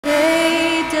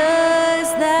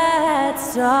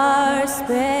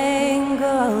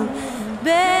star-spangled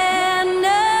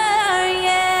banner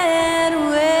yet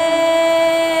wave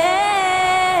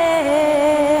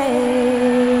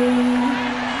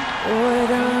o'er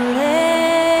the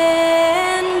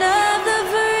land of the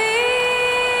free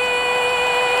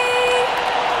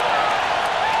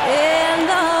and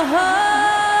the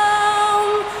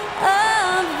home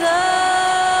of the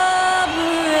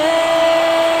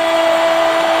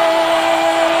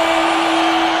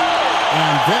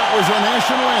That was our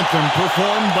national anthem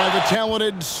performed by the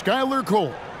talented Skylar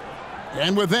Cole.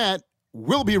 And with that,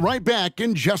 we'll be right back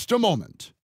in just a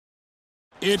moment.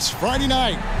 It's Friday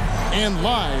night, and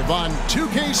live on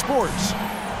 2K Sports,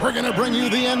 we're going to bring you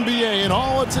the NBA in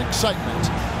all its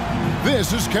excitement.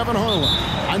 This is Kevin Harlan.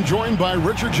 I'm joined by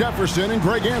Richard Jefferson and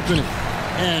Greg Anthony.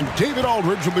 And David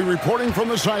Aldridge will be reporting from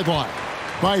the sideline.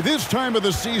 By this time of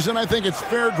the season, I think it's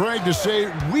fair, Greg, to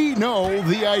say we know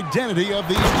the identity of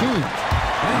these teams.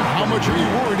 How much are you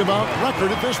worried about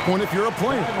record at this point if you're a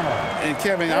player? And,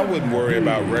 Kevin, I wouldn't worry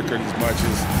about record as much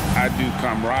as I do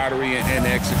camaraderie and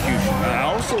execution. I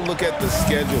also look at the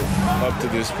schedule up to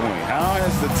this point. How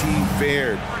has the team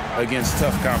fared against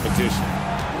tough competition?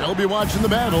 We'll be watching the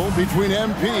battle between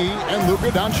MP and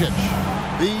Luka Doncic.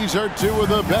 These are two of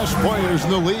the best players in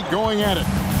the league going at it.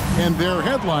 And they're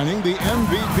headlining the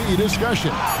MVP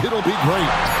discussion. It'll be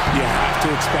great. You have to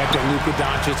expect that Luka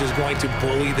Doncic is going to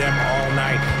bully them all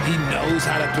night. He knows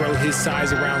how to throw his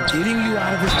size around, getting you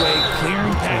out of his way,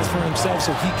 clearing paths for himself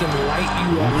so he can light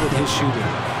you up with his shooting.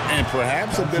 And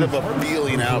perhaps a bit of a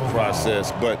feeling out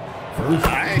process, but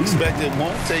I expect it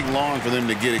won't take long for them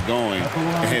to get it going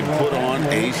and put on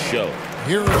a show.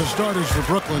 Here are the starters for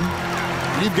Brooklyn.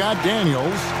 You've got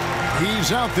Daniels.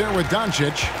 He's out there with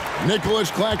Doncic. Nicholas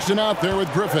Claxton out there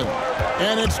with Griffin.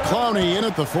 And it's Clowney in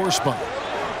at the 4 spot.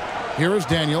 Here is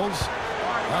Daniels.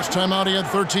 Last time out he had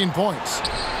 13 points.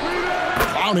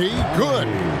 Clowney, good.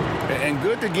 And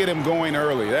good to get him going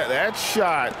early. That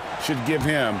shot should give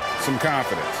him some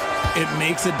confidence. It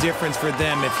makes a difference for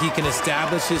them if he can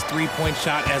establish his three-point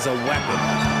shot as a weapon.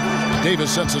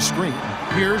 Davis sets a screen.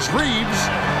 Here's Reeves.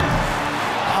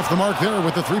 Off the mark there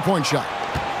with the three-point shot.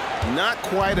 Not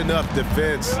quite enough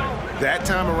defense that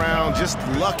time around. Just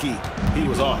lucky he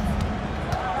was off.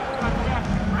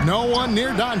 No one near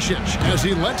Doncic as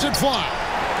he lets it fly.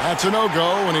 That's a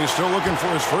no-go, and he's still looking for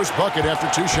his first bucket after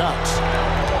 2 shots.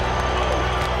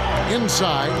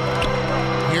 Inside,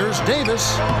 here's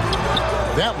Davis.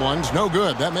 That one's no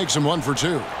good. That makes him 1 for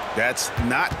 2. That's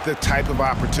not the type of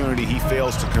opportunity he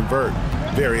fails to convert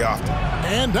very often.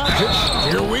 And Doncic,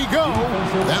 here we go.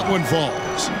 That one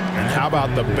falls. And how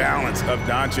about the balance of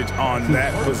Doncic on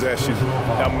that possession?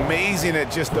 Amazing at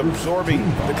just absorbing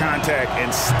the contact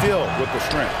and still with the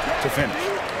strength to finish.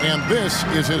 And this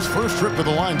is his first trip to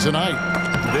the line tonight.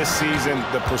 This season,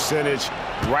 the percentage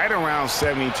right around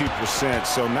 72%,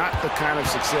 so not the kind of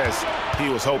success he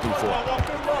was hoping for.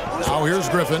 Now here's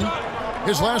Griffin.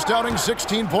 His last outing,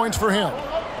 16 points for him.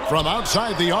 From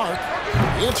outside the arc,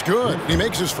 it's good. He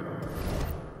makes his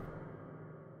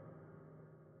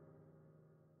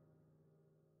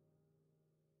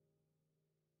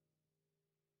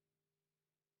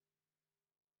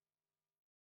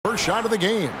first shot of the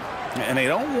game. And they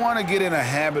don't want to get in a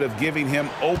habit of giving him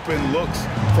open looks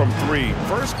from 3.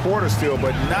 First quarter still,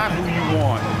 but not who you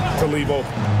want to leave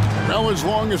open. Well, as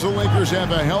long as the Lakers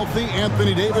have a healthy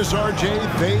Anthony Davis, RJ,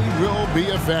 they will be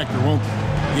a factor, won't they?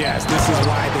 Yes, this is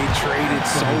why they traded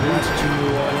so much to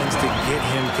New Orleans to get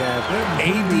him, Kev.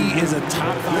 AD is a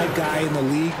top 5 guy in the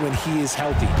league when he is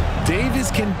healthy.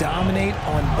 Davis can dominate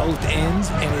on both ends,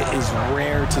 and it is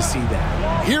rare to see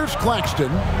that. Here's Claxton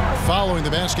following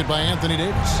the basket by Anthony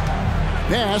Davis.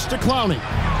 Pass to Clowney.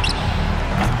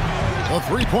 A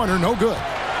three-pointer, no good.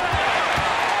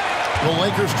 The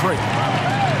Lakers trade.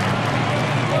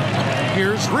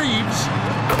 Here's Reeves.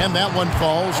 And that one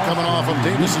falls coming off of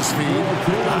Davis's feed.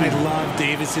 I love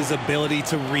Davis's ability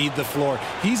to read the floor.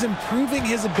 He's improving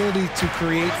his ability to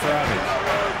create for others.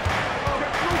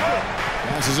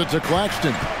 Passes it to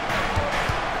Claxton.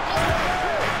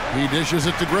 He dishes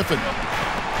it to Griffin.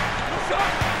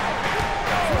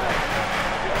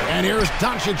 And here's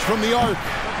Doncic from the arc.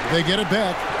 They get it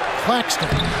back. Claxton.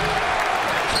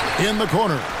 In the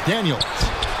corner, Daniels.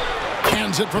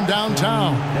 Hands it from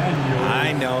downtown.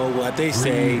 I know what they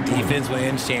say, defense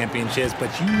wins championships,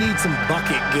 but you need some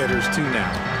bucket getters too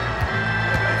now.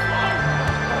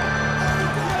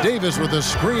 Davis with a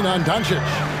screen on Doncic.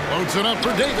 Loads it up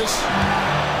for Davis.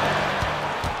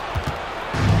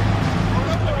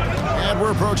 And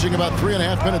we're approaching about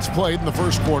 3.5 minutes played in the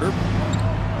first quarter.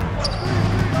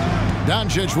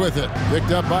 Doncic with it.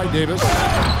 Picked up by Davis.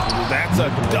 That's a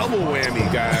double whammy,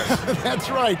 guys. That's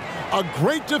right. A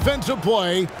great defensive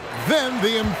play, then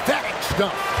the emphatic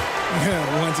stuff.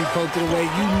 Yeah, once he poked it away,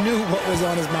 you knew what was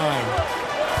on his mind.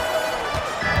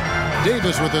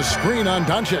 Davis with a screen on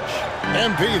Doncic.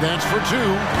 MP, that's for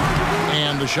two.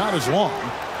 And the shot is long.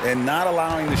 And not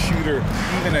allowing the shooter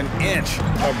even an inch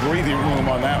of breathing room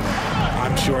on that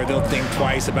one. I'm sure they'll think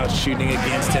twice about shooting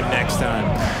against him next time.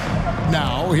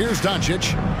 Now, here's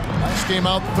Doncic. Last game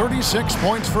out, 36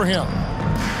 points for him.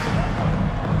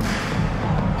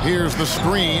 Here's the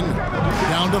screen.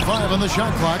 Down to 5 on the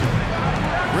shot clock.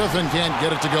 Griffin can't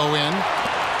get it to go in.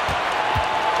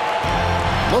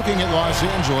 Looking at Los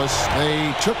Angeles,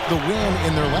 they took the win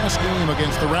in their last game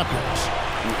against the Raptors.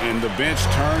 And the bench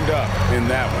turned up in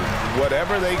that one.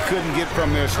 Whatever they couldn't get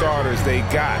from their starters, they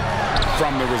got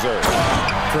from the reserves.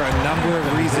 For a number of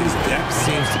reasons, depth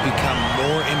seems to become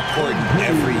more important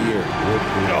every year.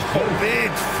 Oh, big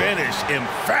finish,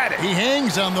 emphatic. He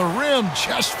hangs on the rim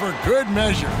just for good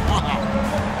measure. Wow.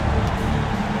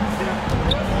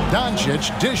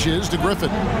 Doncic dishes to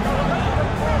Griffin.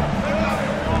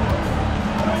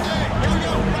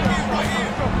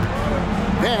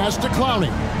 Pass to Clowney.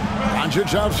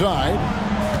 Doncic outside.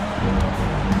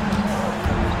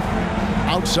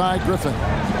 Outside Griffin.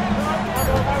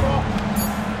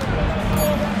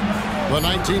 The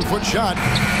 19-foot shot.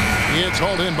 It's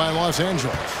hauled in by Los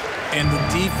Angeles. And the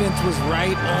defense was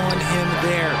right on him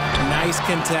there. Nice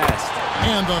contest.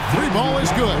 And the three ball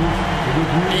is good.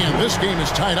 And this game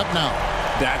is tied up now.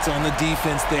 That's on the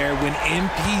defense there. When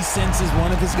MP senses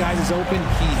one of his guys is open,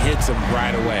 he hits him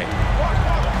right away.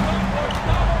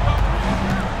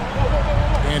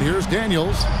 And here's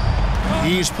Daniels.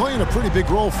 He's playing a pretty big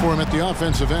role for him at the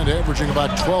offensive end, averaging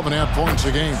about 12.5 points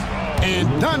a game. And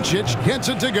Doncic gets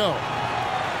it to go.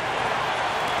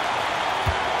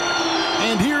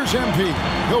 And here's MP.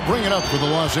 He'll bring it up for the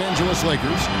Los Angeles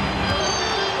Lakers.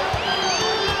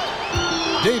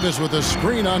 Davis with a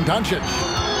screen on Doncic.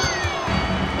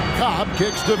 Cobb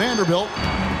kicks to Vanderbilt.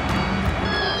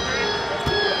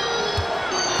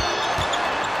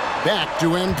 Back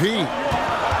to MP.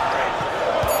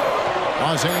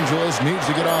 Los Angeles needs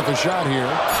to get off a shot here.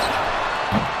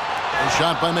 A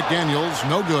shot by McDaniels,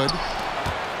 no good.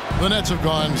 The Nets have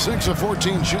gone 6 of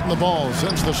 14 shooting the ball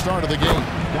since the start of the game.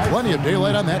 Plenty of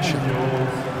daylight on that shot.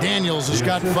 Daniels has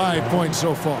got 5 points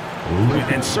so far.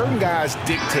 And certain guys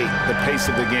dictate the pace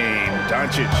of the game.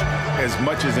 Doncic as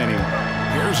much as anyone.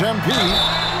 Here's MP.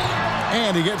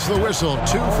 And he gets the whistle.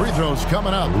 2 free throws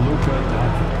coming up.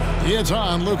 It's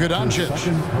on Luka Doncic.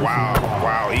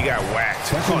 Wow, he got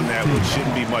whacked on that one.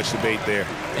 Shouldn't be much debate there.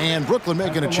 And Brooklyn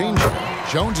making a change.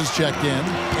 Jones has checked in,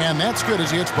 and that's good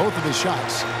as he hits both of his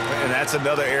shots. And that's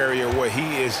another area where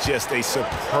he is just a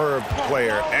superb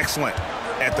player. Excellent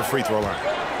at the free throw line.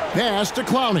 Pass to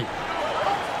Clowney.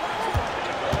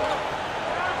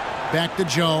 Back to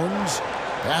Jones.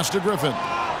 Pass to Griffin.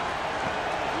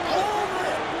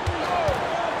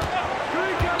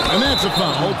 And that's a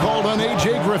foul called on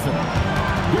A.J. Griffin.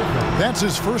 That's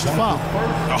his first foul.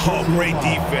 Oh, great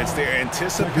defense there.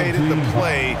 Anticipated the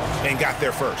play and got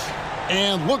there first.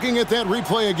 And looking at that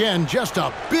replay again, just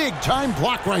a big-time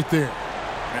block right there.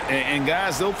 And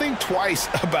guys, they'll think twice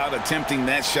about attempting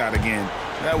that shot again.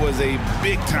 That was a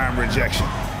big-time rejection.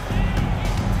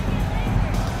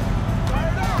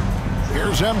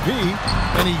 Here's MP,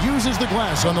 and he uses the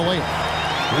glass on the layup.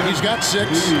 He's got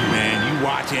 6. Man, you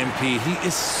watch MP. He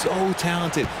is so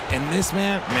talented. And this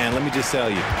man, let me just tell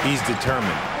you, he's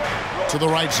determined. To the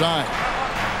right side.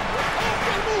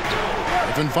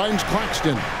 Griffin finds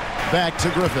Claxton. Back to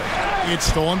Griffin. It's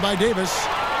stolen by Davis.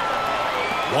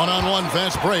 One-on-one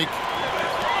fast break.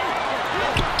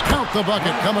 Count the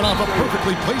bucket coming off a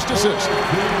perfectly placed assist.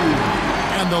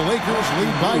 And the Lakers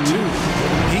lead by 2.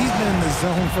 He's been in the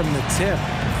zone from the tip.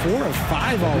 4 of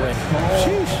 5 already.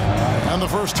 Sheesh. And the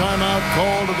first timeout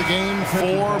called of the game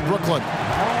for Brooklyn.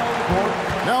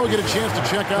 Now we get a chance to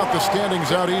check out the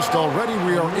standings out east already.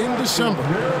 We are in December.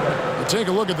 But take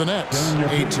a look at the Nets.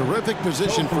 A terrific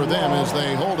position for them as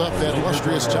they hold up that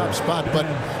illustrious top spot. But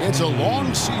it's a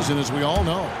long season, as we all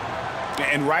know.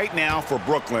 And right now for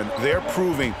Brooklyn, they're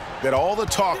proving that all the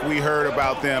talk we heard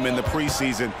about them in the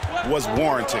preseason was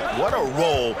warranted. What a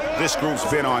role this group's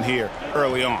been on here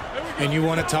early on. And you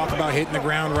want to talk about hitting the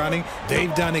ground running?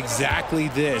 They've done exactly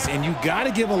this. And you got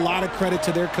to give a lot of credit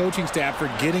to their coaching staff for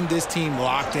getting this team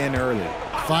locked in early.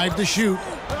 5 to shoot.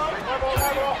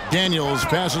 Daniels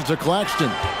passes to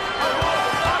Claxton.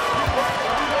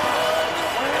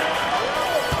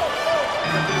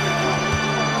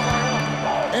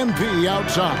 MP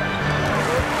outside.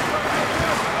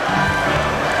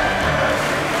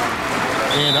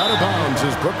 And out of bounds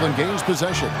as Brooklyn gains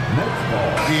possession.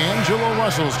 D'Angelo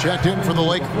Russell's checked in for the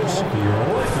Lakers.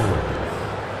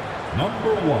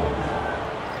 Number 1,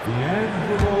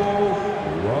 D'Angelo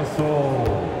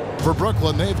Russell. For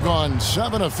Brooklyn, they've gone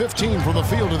 7 of 15 from the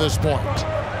field to this point.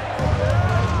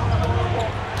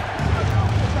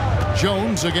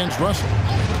 Jones against Russell.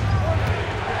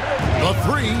 The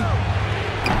three.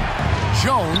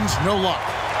 Jones, no luck.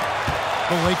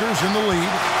 The Lakers in the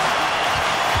lead.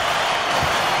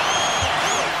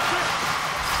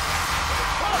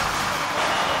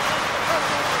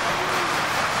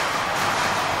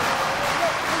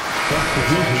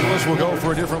 Los Angeles will go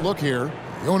for a different look here.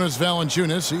 Jonas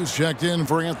Valanciunas, he's checked in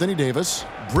for Anthony Davis.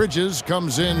 Bridges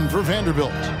comes in for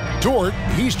Vanderbilt. Dort,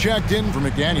 he's checked in for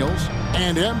McDaniels.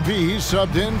 And MP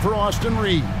subbed in for Austin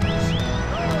Reeves.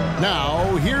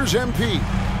 Now, here's MP.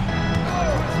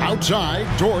 Outside,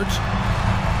 Dort.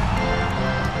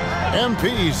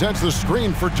 MP sets the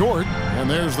screen for Dort. And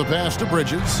there's the pass to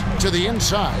Bridges. To the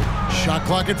inside. Shot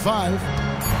clock at 5.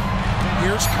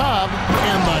 Here's Cobb.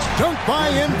 And the dunk by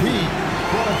MP.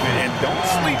 And don't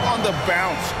sleep on the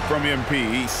bounce from MP.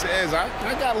 He says, I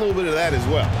got a little bit of that as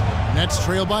well. Nets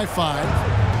trail by 5.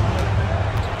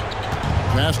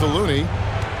 Pass to Looney.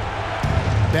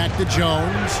 Back to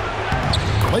Jones.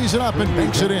 Plays it up and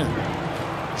banks it in.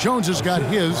 Jones has got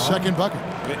his second bucket.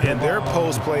 And their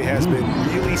post play has been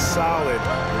really solid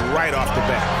right off the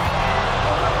bat.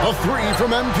 A three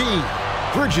from MP.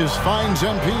 Bridges finds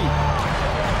MP.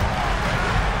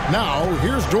 Now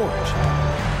here's Dort.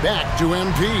 Back to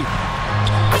MP.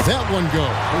 That one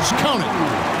goes. Count it.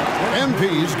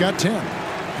 MP's got 10.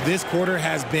 This quarter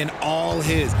has been all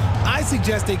his. I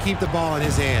suggest they keep the ball in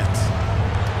his hands.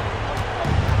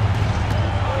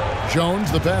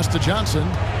 Jones, the pass to Johnson.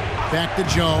 Back to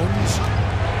Jones.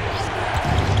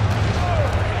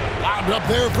 Lobbed up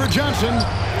there for Johnson.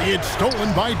 It's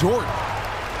stolen by Dort.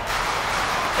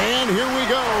 And here we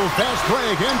go. Fast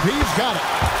break. MP's got it.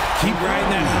 Keep riding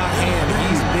that hot hand.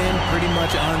 He's been pretty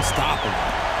much unstoppable.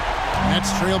 Nets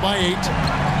trail by 8.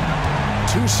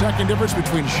 2-second difference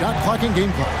between shot clock and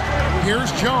game clock.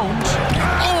 Here's Jones.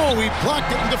 Oh, he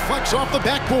blocked it and deflects off the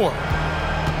backboard.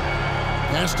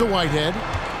 Pass to Whitehead.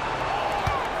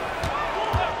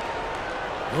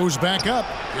 Goes back up.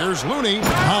 Here's Looney.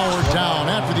 Powered down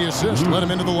after the assist. Let him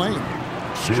into the lane.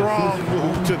 Strong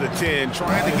move to the 10,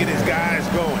 trying to get his guys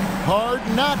going. Hard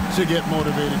not to get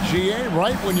motivated, GA,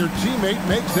 right when your teammate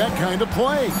makes that kind of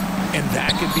play. And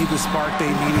that could be the spark they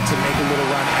needed to make a little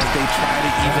run as they try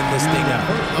to even this thing up.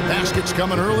 The basket's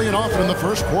coming early and often in the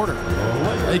first quarter.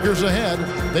 Lakers ahead.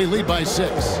 They lead by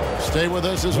 6. Stay with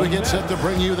us as we get set to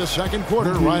bring you the second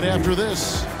quarter right after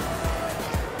this.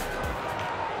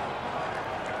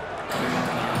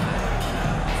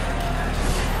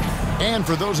 And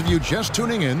for those of you just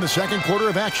tuning in, the second quarter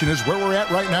of action is where we're at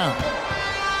right now.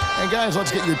 And guys,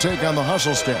 let's get your take on the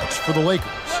hustle stats for the Lakers.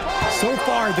 So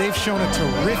far, they've shown a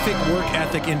terrific work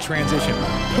ethic in transition,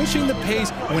 pushing the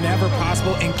pace whenever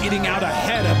possible and getting out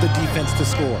ahead of the defense to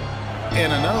score.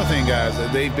 And another thing, guys,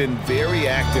 they've been very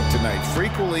active tonight,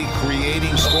 frequently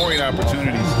creating scoring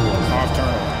opportunities off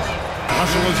turnovers.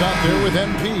 Hustle is out there with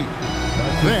MP.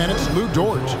 Then it's Lou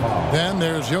Dort. Then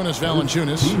there's Jonas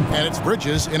Valanciunas, and it's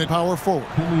Bridges in at power forward.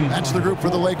 That's the group for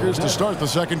the Lakers to start the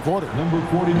second quarter.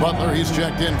 Butler, he's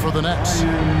checked in for the Nets.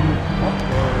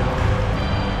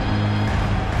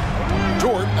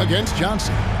 Dort against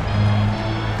Johnson.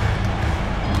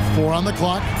 4 on the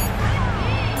clock.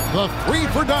 The 3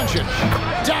 for Doncic.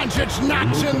 Doncic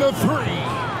knocks in the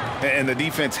 3. And the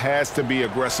defense has to be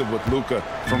aggressive with Luka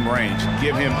from range.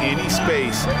 Give him any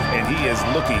space, and he is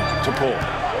looking to pull.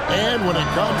 And when it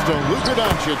comes to Luka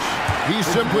Doncic, he's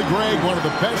simply, Greg, one of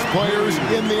the best players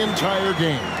in the entire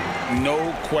game.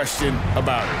 No question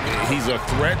about it. He's a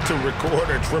threat to record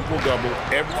a triple-double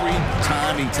every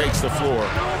time he takes the floor.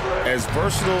 As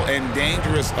versatile and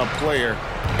dangerous a player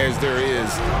as there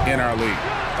is in our league.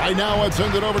 Right now, let's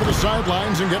send it over to the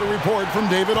sidelines and get a report from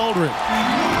David Aldridge.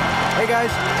 Hey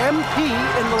guys, MP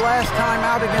in the last time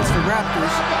out against the Raptors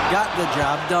got the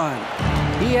job done.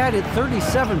 He added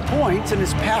 37 points and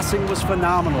his passing was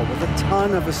phenomenal with a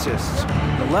ton of assists.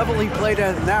 The level he played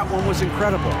at in that one was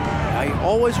incredible. Now he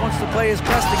always wants to play his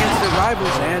best against their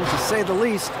rivals and, to say the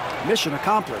least, mission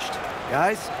accomplished.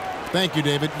 Guys? Thank you,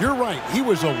 David. You're right. He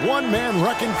was a one-man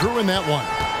wrecking crew in that one.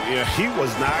 Yeah, he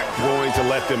was not going to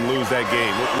let them lose that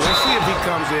game. We'll see if he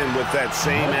comes in with that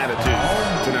same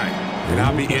attitude tonight. And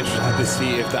I'll be interested to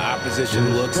see if the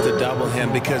opposition looks to double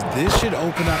him, because this should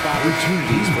open up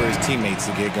opportunities for his teammates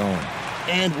to get going.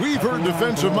 And we've heard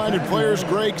defensive-minded players,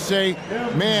 Greg, say,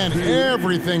 man,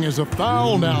 everything is a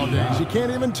foul nowadays. You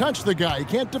can't even touch the guy. You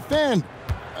can't defend.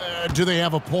 Do they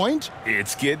have a point?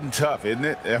 It's getting tough, isn't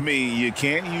it? I mean, you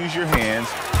can't use your hands.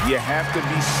 You have to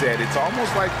be set. It's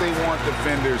almost like they want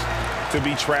defenders to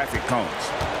be traffic cones.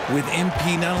 With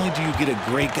MP, not only do you get a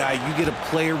great guy, you get a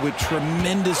player with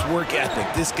tremendous work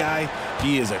ethic. This guy,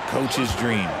 he is a coach's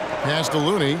dream. Pass to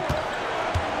Looney.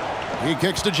 He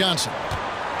kicks to Johnson.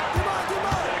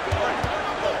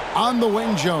 On the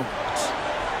wing, Jones.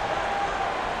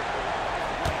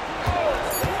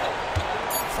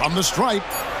 From the stripe.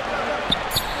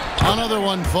 Another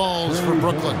one falls for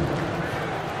Brooklyn.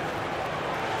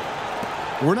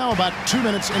 We're now about 2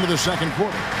 minutes into the second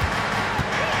quarter.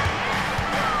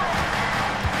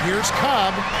 Here's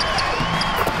Cobb.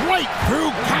 Right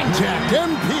through contact.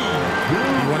 MP.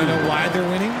 You want to know why they're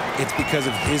winning? It's because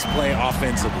of his play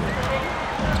offensively.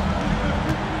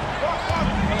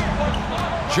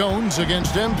 Jones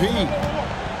against MP.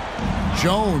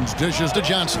 Jones dishes to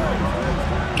Johnson.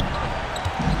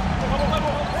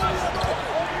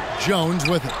 Jones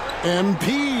with it.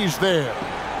 MP's there.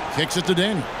 Kicks it to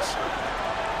Daniels.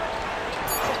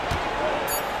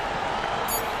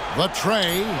 The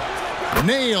tray.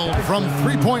 Nailed from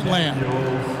three-point land.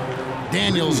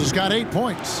 Daniels has got 8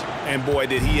 points. And boy,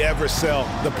 did he ever sell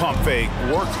the pump fake.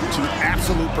 Worked to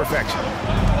absolute perfection.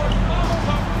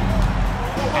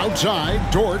 Outside,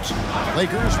 Dort.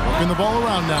 Lakers working the ball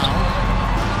around now.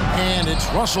 And it's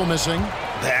Russell missing.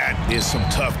 That is some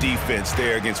tough defense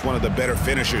there against one of the better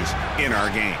finishers in our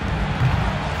game.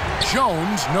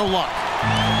 Jones, no luck.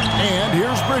 And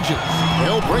here's Bridges.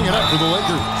 He'll bring it up for the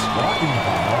Lakers.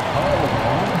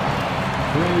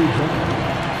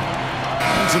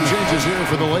 And some changes here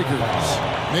for the Lakers.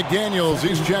 McDaniels,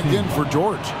 he's checked in for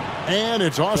Dort. And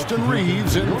it's Austin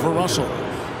Reeves in for Russell.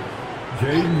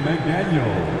 Jaden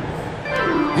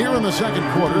McDaniels. Here in the second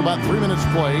quarter, about 3 minutes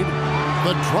played.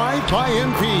 The drive by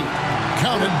MP.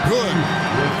 Counted good.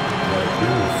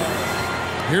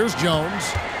 Here's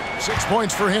Jones. 6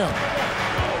 points for him.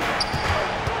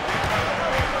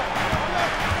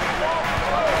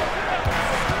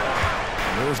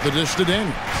 There's the dish to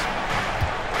Daniels.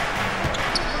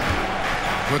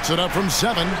 Puts it up from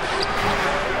 7.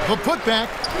 The putback.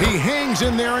 He hangs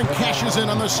in there and cashes in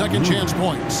on the second chance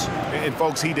points. And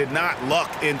folks, he did not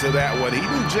luck into that one. He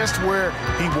knew just where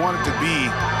he wanted to be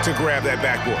to grab that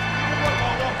backboard.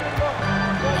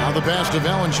 Now the pass to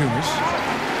Valanciunas.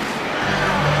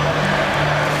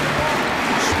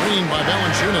 Screen by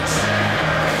Valanciunas.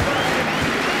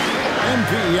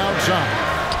 MP outside.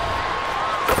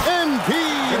 MP,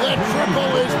 the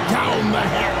triple is down the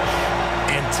hatch.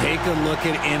 And take a look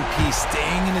at MP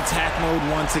staying in attack mode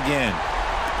once again.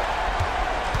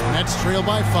 Nets trail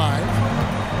by 5.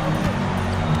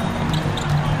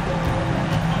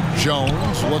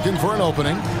 Jones looking for an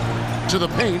opening. To the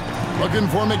paint. Looking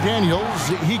for McDaniels.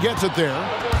 He gets it there.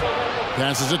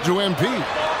 Passes it to MP.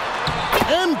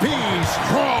 MP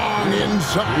strong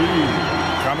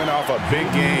inside. Coming off a big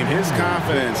game, his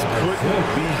confidence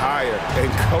couldn't be higher,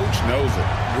 and coach knows it.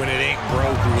 When it ain't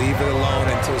broke, leave it alone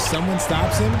until someone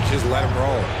stops him. Just let him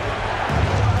roll.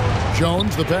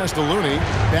 Jones, the pass to Looney.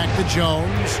 Back to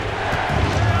Jones.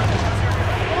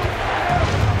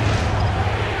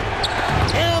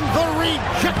 And the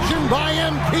rejection by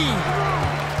MP.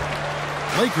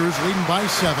 Lakers leading by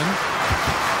 7.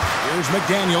 Here's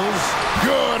McDaniels.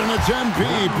 Good, and it's MP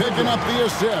picking up the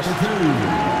assist.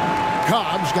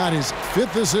 Cobb's got his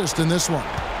 5th assist in this one.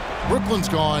 Brooklyn's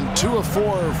gone 2 of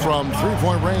 4 from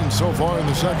three-point range so far in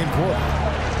the second quarter.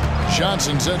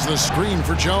 Johnson sets the screen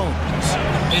for Jones.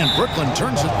 And Brooklyn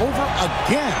turns it over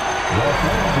again.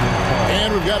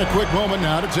 And we've got a quick moment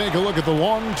now to take a look at the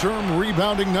long-term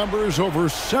rebounding numbers over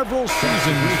several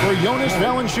seasons for Jonas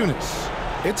Valanciunas.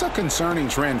 It's a concerning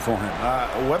trend for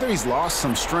him. Whether he's lost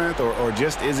some strength or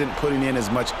just isn't putting in as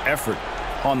much effort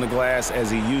on the glass as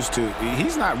he used to,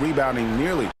 he's not rebounding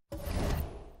nearly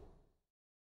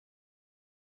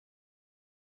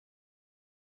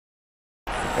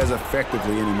as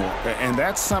effectively anymore. And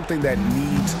that's something that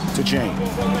needs to change.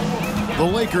 The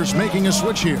Lakers making a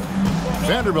switch here.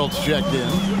 Vanderbilt's checked in.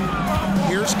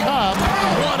 Here's Cobb.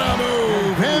 What a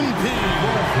move, MP.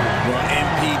 Well,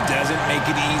 MP doesn't make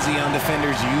it easy on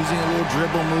defenders, using a little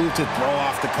dribble move to throw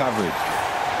off the coverage.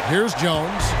 Here's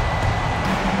Jones.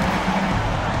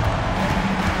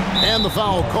 And the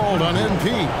foul called on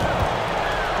MP.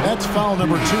 That's foul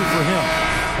number 2 for him.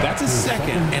 That's his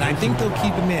second, and I think they'll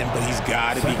keep him in, but he's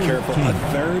got to be careful. A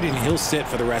third, and he'll sit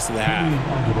for the rest of the half.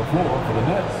 Onto the floor for the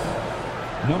Nets,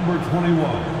 number 21,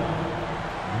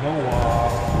 Noah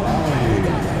Lowry.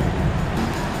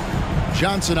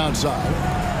 Johnson outside.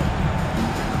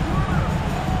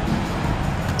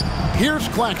 Here's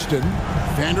Claxton.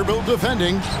 Vanderbilt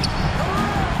defending.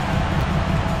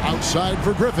 Inside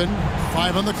for Griffin.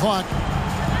 5 on the clock.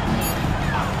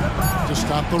 To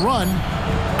stop the run.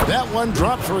 That one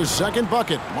dropped for his second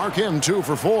bucket. Mark him 2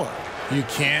 for 4. You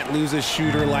can't lose a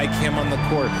shooter like him on the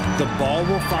court. The ball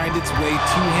will find its way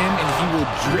to him, and he will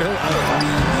drill a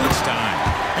three each time.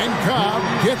 And Cobb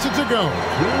gets it to go.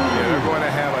 Yeah, they're going to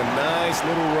have a nice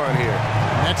little run here.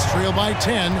 Nets trail by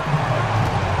 10.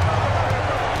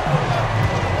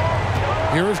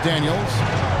 Here is Daniels.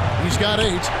 He's got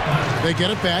 8. They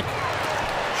get it back.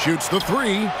 Shoots the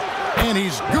 3. And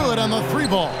he's good on the 3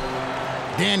 ball.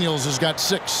 Daniels has got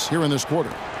 6 here in this quarter.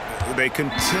 They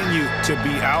continue to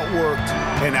be outworked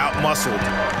and outmuscled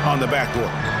on the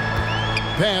backboard.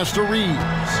 Pass to Reeves.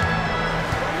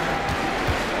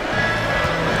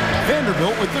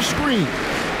 Vanderbilt with the screen.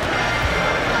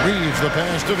 Reeves the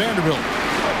pass to Vanderbilt.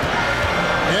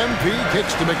 MP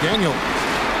kicks to McDaniels.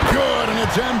 Good, and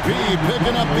it's MP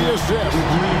picking up the assist.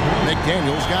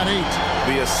 McDaniels got 8.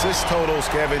 The assist totals,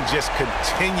 Kevin, just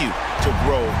continue to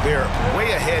grow. They're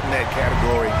way ahead in that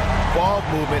category. Ball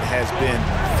movement has been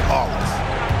flawless.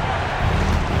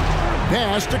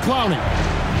 Pass to Clowney.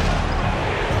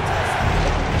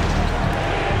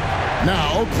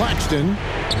 Now Claxton.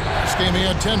 This game he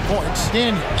had 10 points.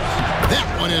 Daniels.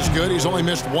 That one is good. He's only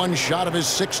missed 1 shot of his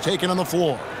 6 taken on the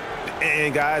floor.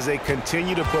 And, guys, they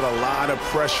continue to put a lot of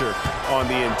pressure on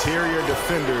the interior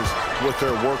defenders with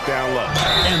their work down low.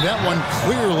 And that one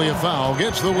clearly a foul.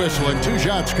 Gets the whistle, and 2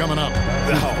 shots coming up.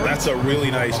 Oh, that's a really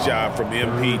nice job from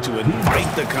MP to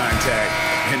invite the contact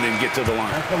and then get to the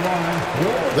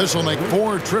line. This will make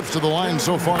 4 trips to the line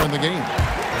so far in the game.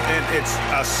 And it's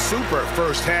a super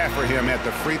first half for him at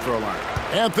the free throw line.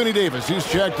 Anthony Davis, he's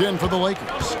checked in for the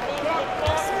Lakers.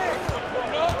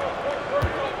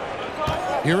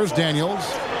 Here is Daniels,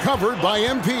 covered by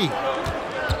MP.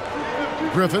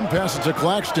 Griffin passes to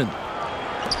Claxton.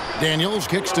 Daniels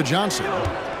kicks to Johnson.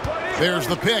 There's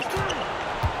the pick.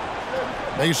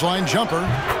 Baseline jumper,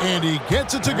 and he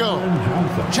gets it to go.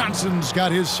 Johnson's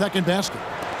got his second basket.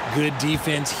 Good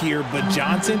defense here, but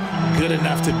Johnson, good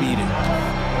enough to beat him.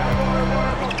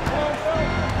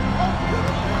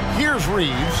 Here's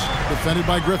Reeves, defended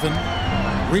by Griffin.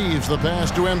 Reeves the pass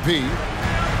to MP.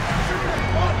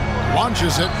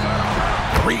 Launches it.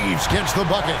 Reeves gets the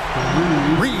bucket.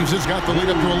 Reeves has got the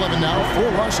lead up to 11 now for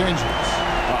Los Angeles.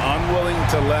 Unwilling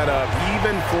to let up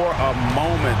even for a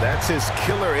moment. That's his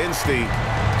killer instinct,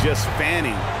 just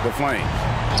fanning the flames.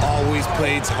 Always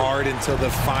plays hard until the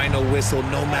final whistle,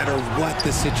 no matter what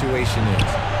the situation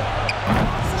is.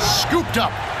 Scooped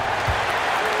up.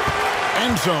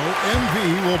 And so MP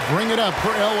will bring it up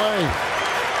for LA.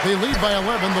 They lead by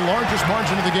 11, the largest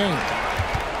margin of the game.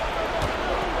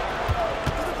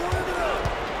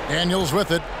 Daniels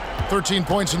with it. 13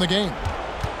 points in the game.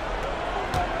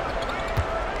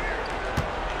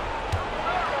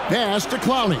 Pass to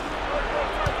Clowney.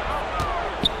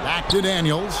 Back to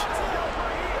Daniels.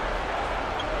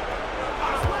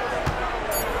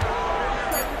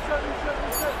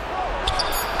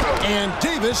 And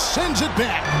Davis sends it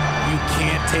back. You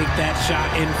can't take that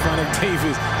shot in front of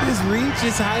Davis. His reach,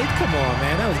 his height, come on,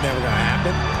 man. That was never going to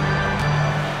happen.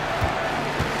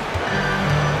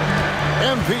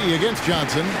 MP against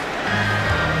Johnson.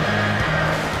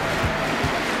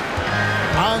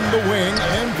 On the wing,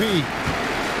 MP.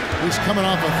 He's coming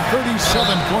off a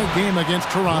 37-point game against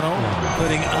Toronto.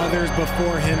 Putting others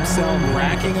before himself,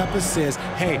 racking up assists.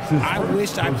 Hey, I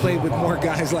wished I played with more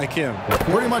guys like him.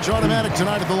 Pretty much automatic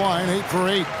tonight at the line, 8 for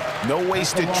 8. No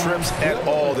wasted trips at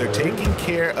all. They're taking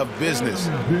care of business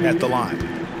at the line.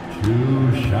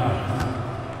 2 shots.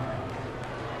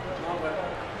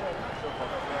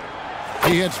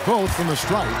 He hits both from the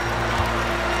stripe.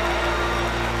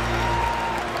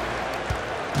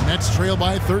 Nets trail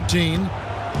by 13.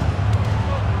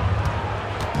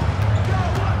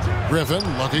 Griffin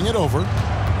looking it over.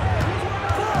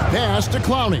 Pass to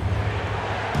Clowney.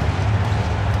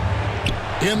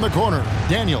 In the corner,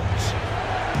 Daniels.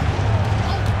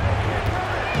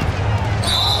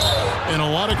 And a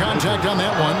lot of contact on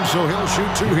that one, so he'll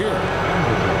shoot 2 here.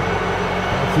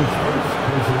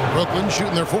 Brooklyn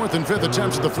shooting their 4th and 5th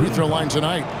attempts at the free throw line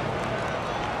tonight.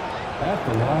 At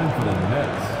the line for the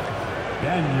Nets,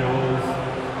 Daniels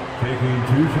taking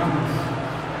 2 shots.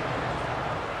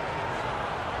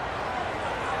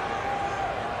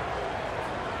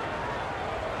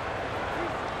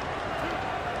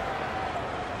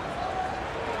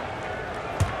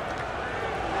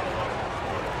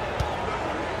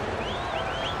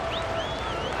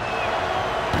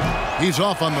 He's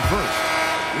off on the first.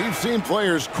 We've seen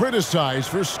players criticized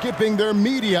for skipping their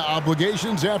media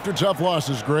obligations after tough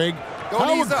losses, Greg.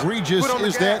 How egregious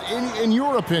is that in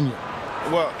your opinion?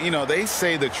 Well, you know, they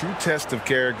say the true test of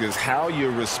character is how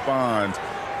you respond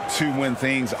to when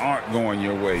things aren't going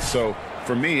your way. So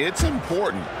for me, it's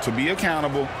important to be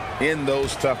accountable in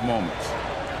those tough moments.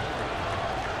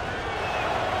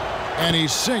 And he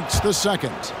sinks the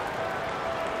second.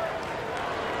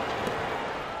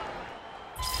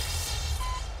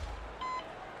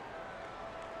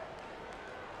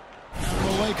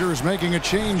 The Lakers making a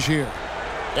change here.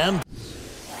 And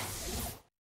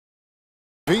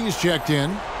he's checked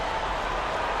in.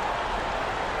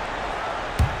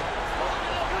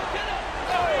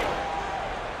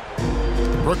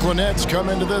 Brooklyn Nets come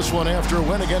into this one after a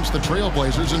win against the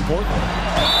Trailblazers in Portland.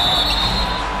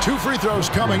 2 free throws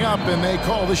coming up, and they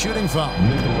call the shooting foul.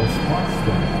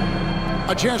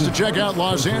 A chance to check out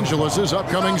Los Angeles'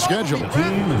 upcoming schedule.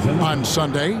 On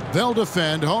Sunday, they'll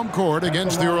defend home court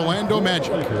against the Orlando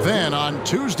Magic. Then on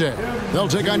Tuesday, they'll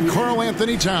take on Karl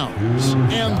Anthony Towns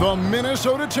and the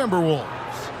Minnesota Timberwolves.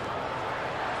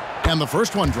 And the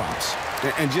first one drops.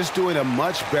 And just doing a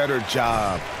much better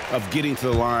job of getting to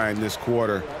the line this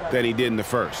quarter than he did in the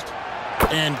first.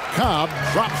 And Cobb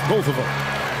drops both of them.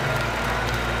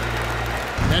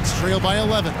 Nets trail by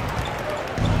 11.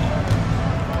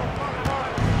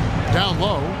 Down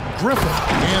low, Griffin.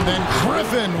 And then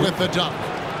Griffin with the dunk.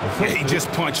 Yeah, he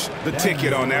just punched the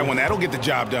ticket on that one. That'll get the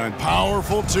job done.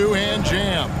 Powerful two-hand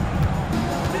jam.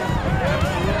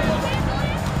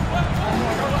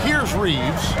 Here's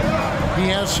Reeves.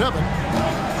 He has 7.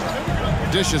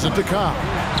 Dishes it to Cobb.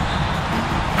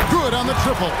 Good on the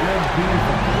triple.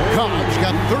 Cobb's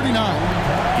got 39.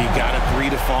 He got a 3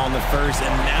 to fall in the first,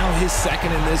 and now his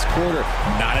second in this quarter.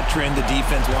 Not a trend the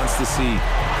defense wants to see.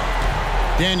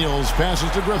 Daniels passes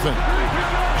to Griffin.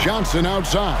 Johnson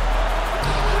outside.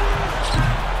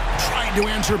 Trying to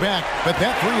answer back, but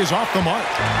that 3 is off the mark.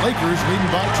 Lakers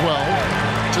leading by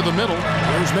 12. To the middle,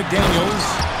 there's McDaniels.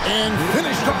 And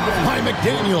finished off by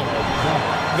McDaniel.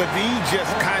 The D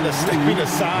just kind of stepping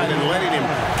aside and letting him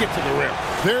get to the rim.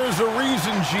 There's a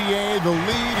reason, GA, the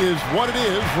lead is what it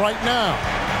is right now.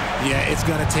 Yeah, it's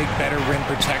going to take better rim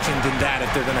protection than that if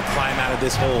they're going to climb out of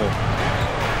this hole.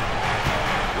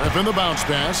 Griffin the bounce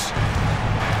pass.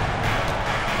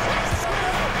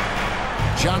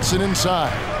 Johnson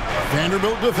inside.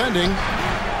 Vanderbilt defending.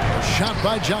 A shot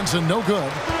by Johnson, no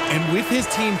good. And with his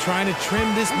team trying to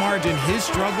trim this margin, his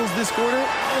struggles this quarter,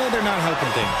 they're not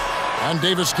helping things. And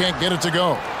Davis can't get it to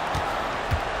go.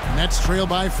 Nets trail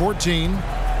by 14.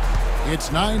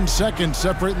 It's 9 seconds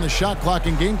separating the shot clock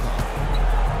and game clock.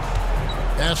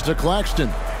 Pass to Claxton.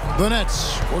 The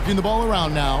Nets working the ball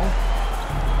around now.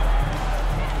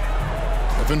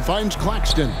 Griffin finds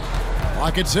Claxton.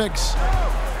 Clock at 6.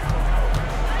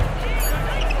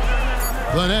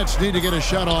 The Nets need to get a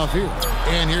shot off here.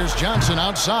 And here's Johnson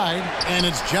outside. And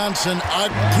it's Johnson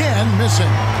again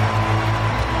missing.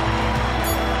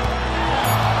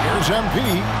 Here's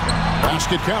MP.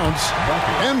 Basket counts.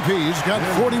 MP's got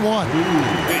 41.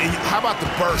 And how about the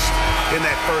burst in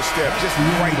that first step? Just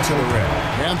right to the rim.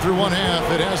 And through one half,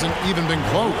 it hasn't even been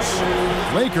close.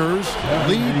 Lakers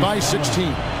lead by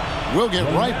 16. We'll get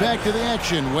right back to the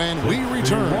action when we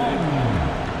return.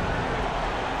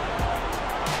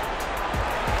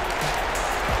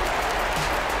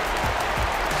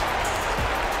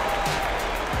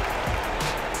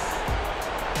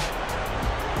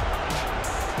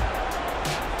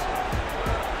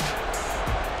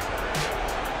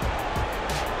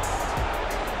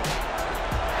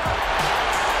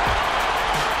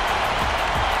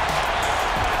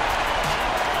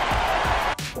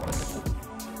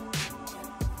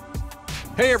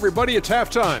 Hey everybody, it's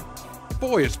halftime.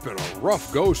 Boy, it's been a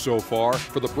rough go so far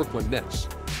for the Brooklyn Nets.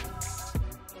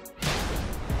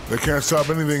 They can't stop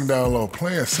anything down low.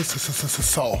 Playing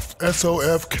soft.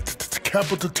 S-O-F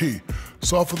capital T.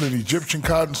 Softer than Egyptian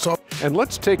cotton soft. And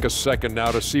let's take a second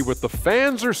now to see what the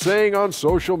fans are saying on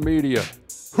social media.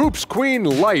 Hoops Queen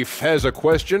Life has a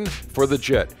question for the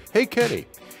Jet. Hey Kenny,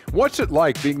 what's it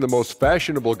like being the most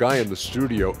fashionable guy in the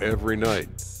studio every night?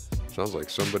 Sounds like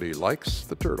somebody likes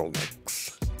the turtlenecks.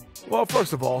 Well,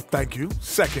 first of all, thank you.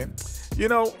 Second, you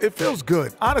know, it feels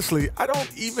good. Honestly, I don't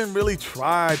even really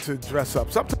try to dress up.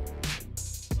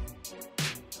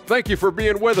 Thank you for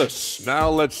being with us. Now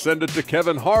let's send it to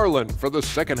Kevin Harlan for the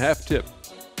second half tip.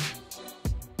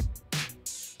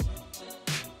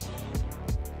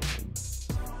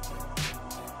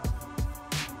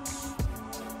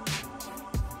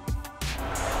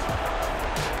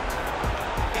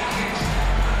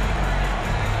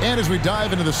 And as we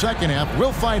dive into the second half,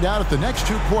 we'll find out if the next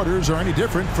 2 quarters are any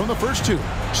different from the first 2.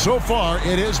 So far,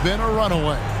 it has been a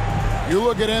runaway. You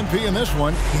look at MP in this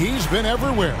one, he's been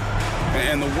everywhere.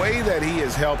 And the way that he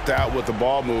has helped out with the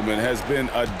ball movement has been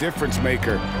a difference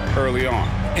maker early on.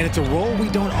 And it's a role we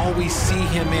don't always see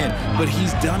him in, but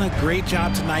he's done a great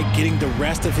job tonight getting the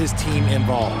rest of his team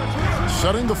involved.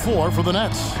 Setting the floor for the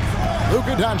Nets.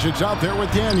 Luka Doncic out there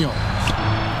with Daniels.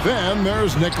 Then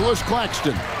there's Nicholas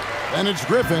Claxton. And it's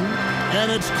Griffin, and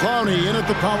it's Clowney in at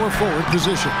the power forward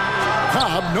position.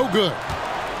 Cobb, no good.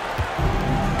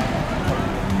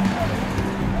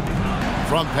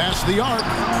 From past the arc,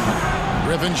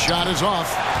 Griffin's shot is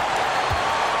off.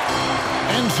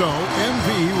 And so,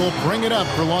 MV will bring it up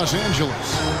for Los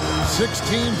Angeles.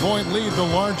 16-point lead, the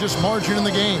largest margin in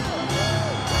the game.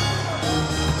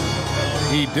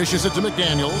 He dishes it to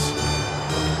McDaniels.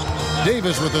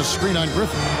 Davis with a screen on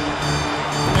Griffin.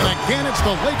 And again, it's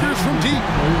the Lakers from deep.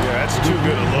 Yeah, that's too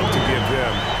good a look to give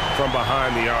them from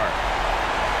behind the arc.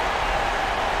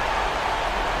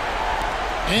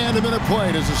 And a minute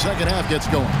played as the second half gets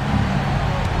going.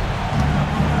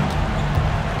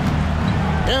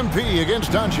 MP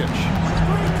against Doncic.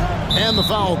 And the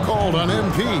foul called on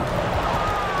MP.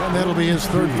 And that'll be his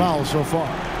third foul so far.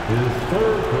 His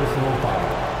third personal foul.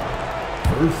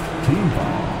 First team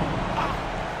foul.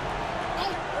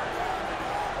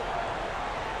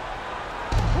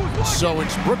 So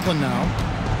it's Brooklyn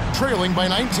now, trailing by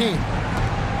 19.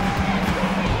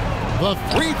 The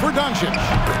three for Doncic.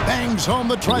 Bangs home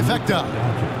the trifecta.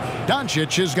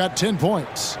 Doncic has got 10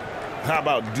 points. How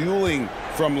about dueling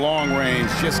from long range,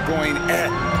 just going at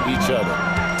each other?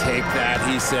 Take that,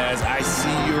 he says. I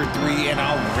see your three, and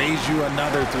I'll raise you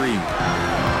another three.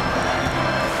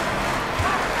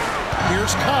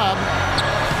 Here's Cobb.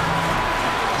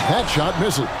 That shot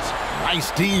misses.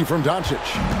 Nice D from Doncic.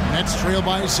 Nets trail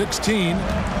by 16.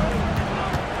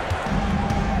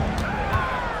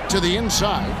 To the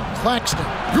inside, Claxton.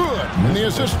 Good. And the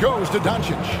assist goes to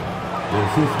Doncic.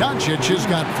 Doncic has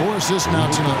got 4 assists now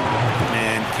tonight.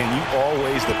 Man, can you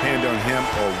always depend on him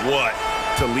or what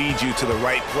to lead you to the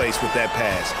right place with that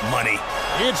pass? Money.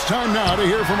 It's time now to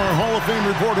hear from our Hall of Fame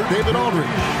reporter, David Aldridge.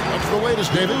 What's the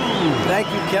latest, David? Thank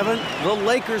you, Kevin. The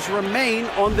Lakers remain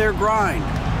on their grind.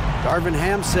 Darvin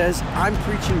Ham says, I'm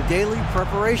preaching daily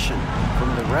preparation.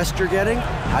 From the rest you're getting,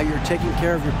 how you're taking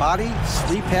care of your body,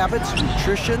 sleep habits,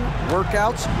 nutrition,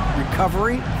 workouts,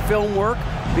 recovery, film work,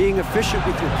 being efficient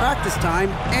with your practice time,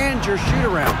 and your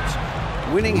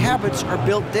shoot-arounds. Winning habits are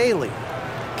built daily.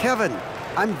 Kevin,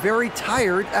 I'm very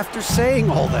tired after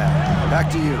saying all that. Back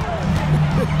to you.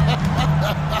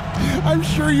 I'm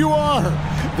sure you are.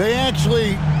 They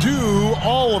actually do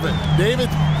all of it. David,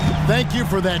 thank you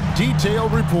for that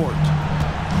detailed report.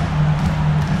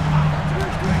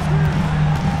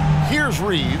 Here's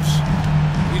Reeves.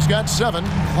 He's got 7,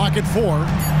 clock at 4.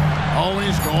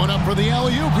 Always going up for the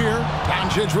alley-oop here.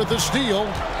 Doncic with the steal.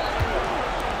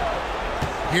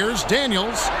 Here's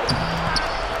Daniels.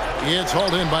 It's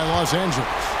hauled in by Los Angeles.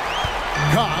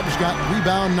 Cobb's got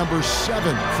rebound number 7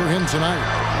 for him tonight.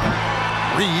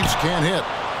 Reeves can't hit.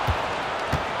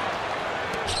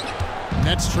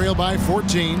 Nets trail by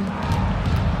 14.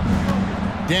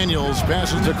 Daniels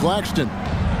passes to Claxton.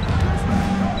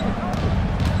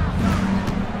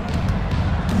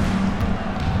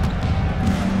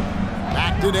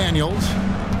 Back to Daniels.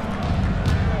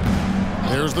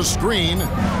 There's the screen.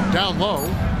 Down low.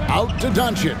 Out to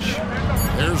Doncic.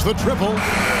 There's the triple.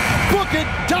 Book it.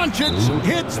 Doncic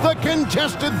hits the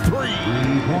contested 3.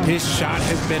 His shot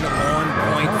has been on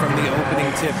point from the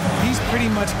opening tip. He's pretty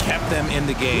much kept them in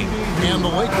the game. And the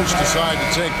Lakers decide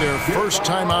to take their first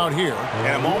time out here.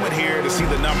 And a moment here to see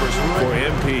the numbers for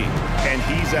MP. And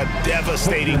he's a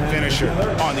devastating finisher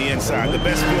on the inside. The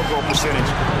best field goal percentage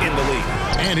in the league.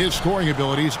 And his scoring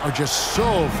abilities are just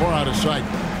so far out of sight.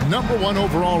 Number 1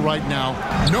 overall right now.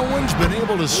 No one's been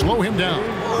able to slow him down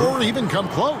or even come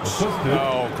close.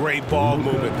 Oh, great ball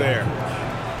movement there.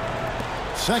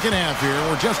 Second half here.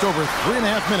 We're just over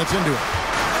 3.5 minutes into it.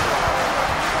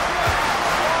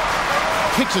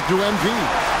 Kicks it to MP.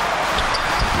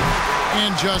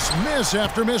 And just miss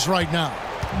after miss right now.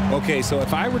 Okay, so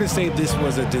if I were to say this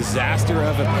was a disaster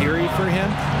of a period for him,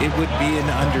 it would be an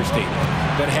understatement.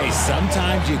 But hey,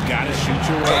 sometimes you gotta shoot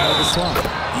your way out of the slump,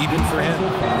 even for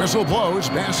him. Whistle blows,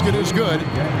 basket is good.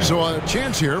 So a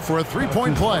chance here for a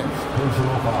 3-point play.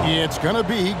 It's gonna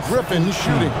be Griffin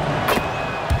shooting.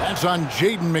 That's on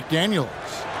Jaden McDaniels.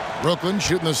 Brooklyn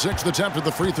shooting the 6th attempt at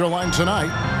the free throw line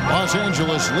tonight. Los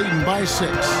Angeles leading by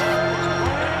 6.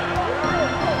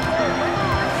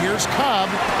 Here's Cobb.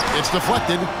 It's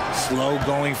deflected. Slow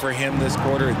going for him this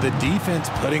quarter. The defense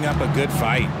putting up a good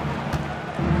fight.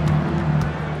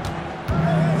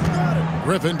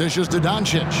 Griffin dishes to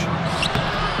Doncic.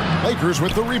 Lakers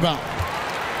with the rebound.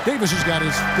 Davis has got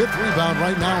his 5th rebound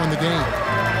right now in the game.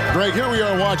 Greg, here we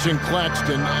are watching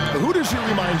Claxton. Who does he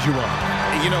remind you of?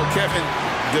 You know, Kevin,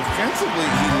 defensively,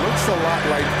 he looks a lot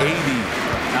like 80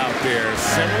 out there.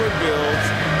 Similar builds,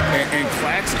 and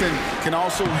Claxton can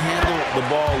also handle the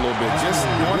ball a little bit. Just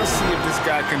want to see if this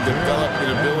guy can develop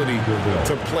an ability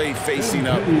to play facing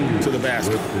up to the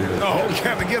basket. Oh,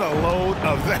 Kevin, get a load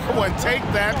of that one. Take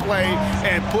that play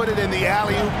and put it in the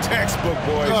alley-oop textbook,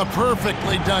 boys.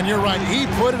 Perfectly done. You're right. He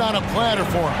put it on a platter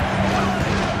for him.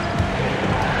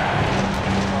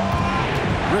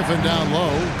 Griffin down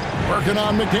low, working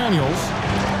on McDaniels.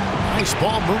 Nice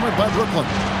ball movement by Brooklyn.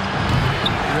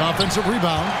 The offensive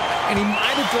rebound. And he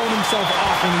might have thrown himself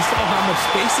off when he saw how much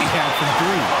space he had from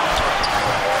 3.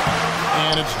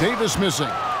 And it's Davis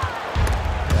missing.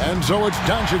 And so it's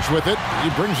Doncic with it. He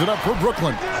brings it up for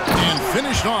Brooklyn. And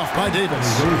finished off by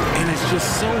Davis. And it's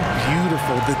just so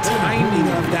beautiful. The timing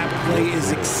of that play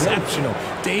is exceptional.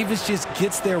 Davis just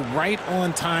gets there right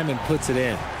on time and puts it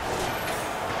in.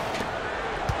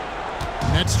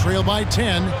 Nets trail by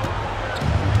 10.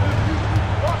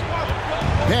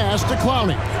 Pass to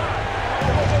Clowney.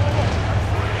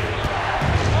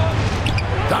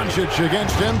 Doncic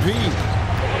against MP.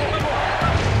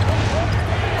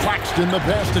 Claxton the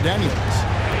pass to Daniels.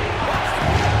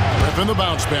 Griffin the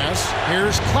bounce pass.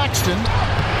 Here's Claxton.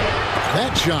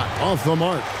 That shot off the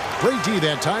mark. Great D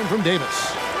that time from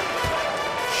Davis.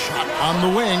 Shot on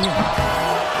the wing.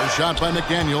 A shot by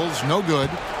McDaniels. No good.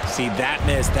 See, that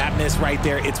miss right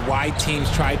there. It's why teams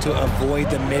try to avoid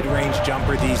the mid-range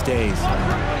jumper these days.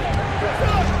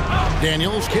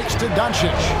 Daniels kicks to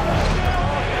Doncic.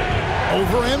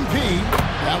 Over MP.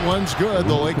 That one's good.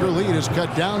 The Laker lead is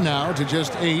cut down now to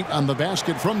just 8 on the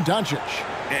basket from Doncic.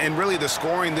 And really, the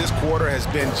scoring this quarter has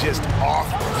been just off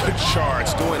the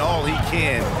charts, doing all he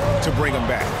can to bring him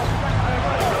back.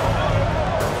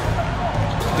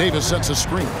 Davis sets a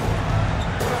screen.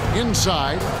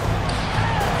 Inside.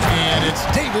 And it's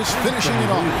Davis finishing it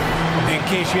off. In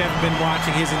case you haven't been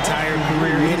watching his entire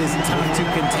career, it is tough to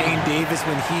contain Davis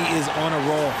when he is on a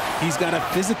roll. He's got a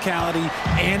physicality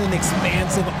and an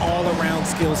expansive all-around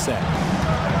skill set.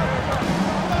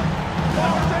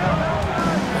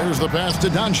 There's the pass to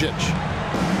Doncic.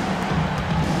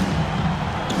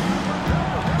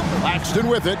 Claxton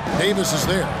with it. Davis is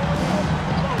there.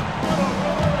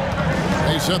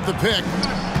 They set the pick.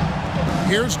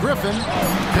 Here's Griffin.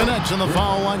 Connects on the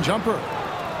foul line jumper.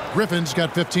 Griffin's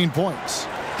got 15 points.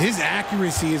 His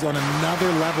accuracy is on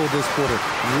another level this quarter.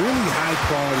 Really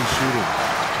high-quality shooting.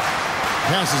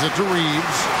 Passes it to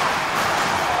Reeves.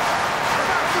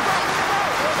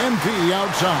 MP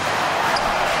outside.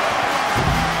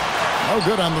 Oh,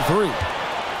 good on the 3.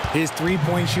 His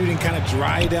three-point shooting kind of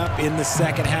dried up in the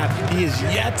second half. He is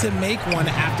yet to make one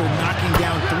after knocking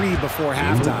down 3 before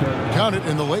halftime. Count it,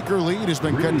 and the Laker lead has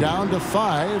been cut down to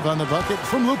 5 on the bucket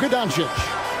from Luka Doncic.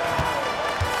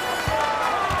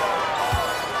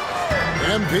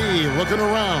 MP looking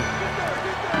around.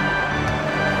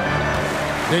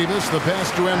 Davis, the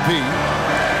pass to MP.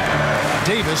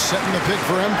 Davis setting the pick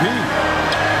for MP.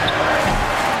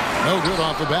 No good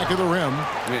off the back of the rim.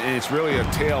 It's really a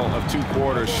tale of 2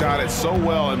 quarters. Shot it so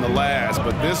well in the last,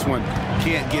 but this one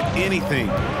can't get anything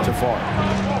to fall.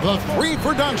 The 3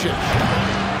 for Doncic.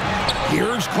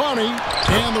 Here's Clowney.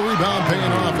 And the rebound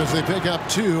paying off as they pick up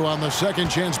 2 on the second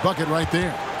chance bucket right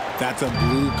there. That's a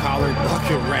blue-collar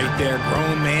bucket right there.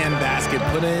 Grown man basket.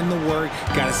 Put in the work.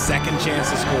 Got a second chance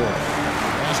to score.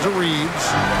 Pass to Reeves.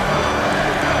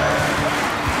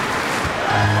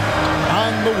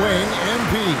 On the wing,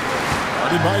 MP.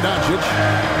 Guarded by Doncic.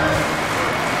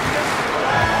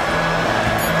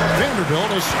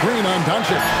 Vanderbilt, a screen on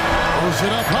Doncic. Throws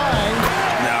it up high.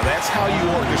 Now that's how you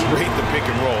orchestrate the pick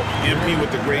and roll. MP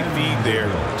with the great feed there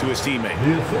to his teammate.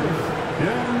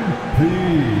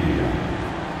 MP.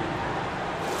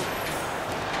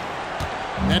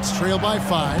 Nets trail by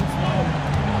 5.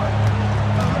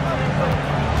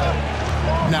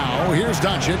 Now, here's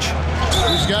Doncic.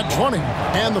 He's got 20.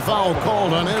 And the foul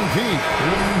called on MP.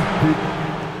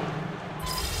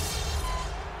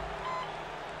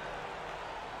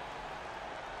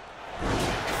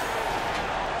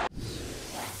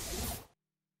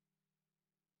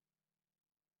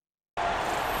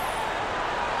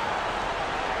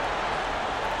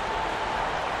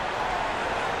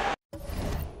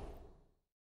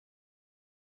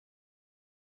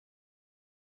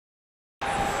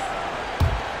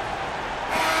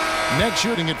 Nets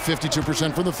shooting at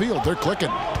 52% from the field. They're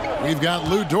clicking. We've got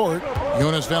Lou Dort.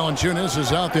 Jonas Valanciunas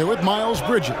is out there with Miles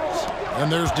Bridges.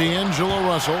 And there's D'Angelo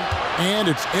Russell. And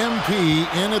it's MP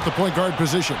in at the point guard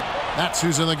position. That's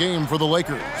who's in the game for the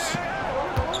Lakers.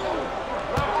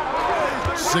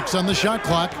 6 on the shot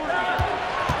clock.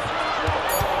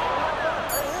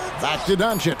 Back to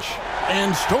Doncic.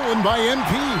 And stolen by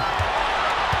MP.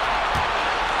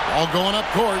 All going up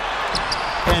court.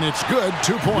 And it's good.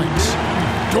 2 points.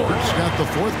 Dort's got the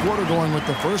fourth quarter going with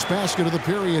the first basket of the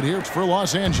period here for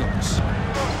Los Angeles.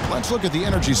 Let's look at the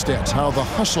energy stats, how the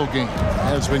hustle game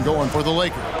has been going for the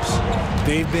Lakers.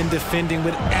 They've been defending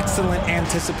with excellent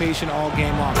anticipation all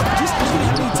game long. Just look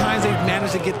at how many times they've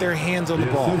managed to get their hands on the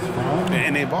ball.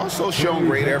 And they've also shown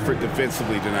great effort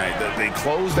defensively tonight. They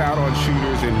closed out on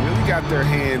shooters and really got their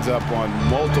hands up on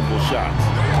multiple shots.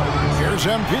 Here's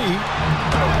MP.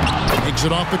 Takes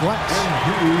it off the glass.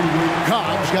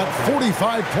 Cobb's got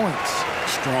 45 points.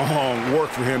 Strong work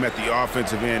for him at the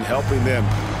offensive end, helping them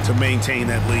to maintain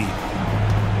that lead.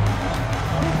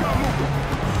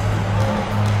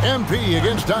 MP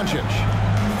against Doncic.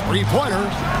 3-pointer.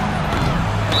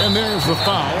 And there's the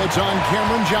foul. It's on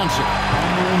Cameron Johnson.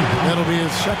 That'll be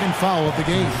his second foul of the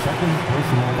game.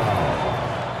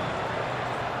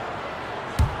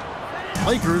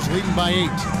 Lakers leading by 8.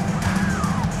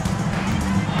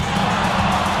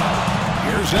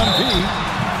 Here's MP.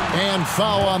 And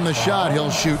foul on the shot.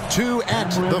 He'll shoot 2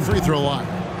 at the free throw line.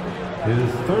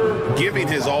 Giving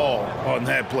his all on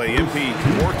that play. MP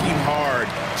working hard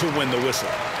to win the whistle.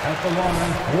 At the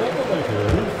line for the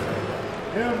Lakers,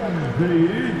 MP.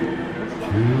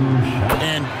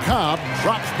 And Cobb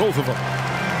drops both of them.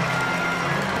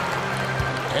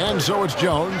 And so it's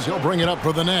Jones. He'll bring it up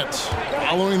for the Nets.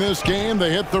 Following this game,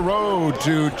 they hit the road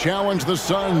to challenge the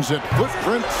Suns at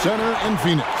Footprint Center in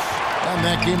Phoenix. And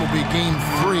that game will be game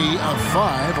 3 of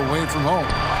 5 away from home.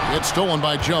 It's stolen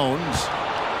by Jones.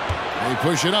 They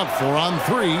push it up 4 on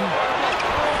 3.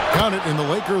 Count it, and the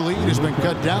Laker lead has been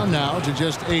cut down now to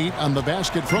just 8 on the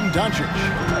basket from Doncic.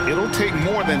 It'll take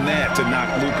more than that to knock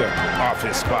Luka off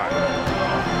his spot.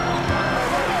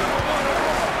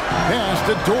 Pass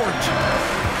to Dort.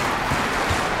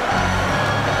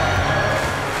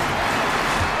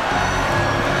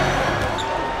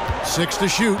 Six to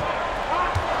shoot.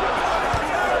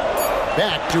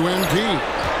 Back to MP.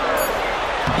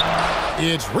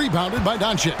 It's rebounded by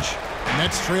Doncic.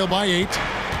 Nets trail by 8.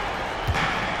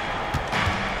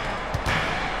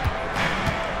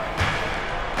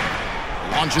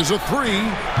 Launches a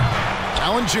 3.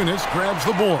 Valanciunas grabs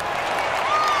the board.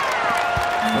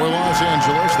 For Los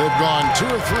Angeles, they've gone 2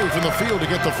 of 3 from the field to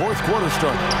get the fourth quarter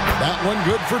started. That one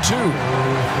good for 2.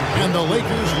 And the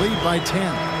Lakers lead by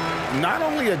 10. Not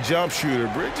only a jump shooter,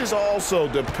 Bridges also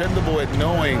dependable at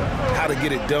knowing how to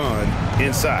get it done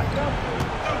inside.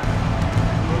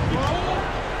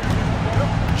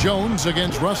 Jones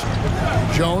against Russell.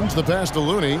 Jones, the pass to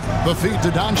Looney. The feed to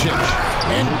Doncic.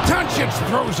 And Doncic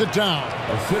throws it down.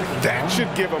 That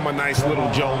should give him a nice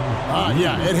little jolt.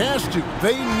 Yeah, it has to.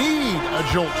 They need a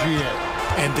jolt, GA.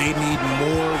 And they need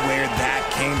more where that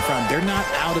came from. They're not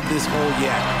out of this hole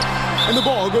yet. And the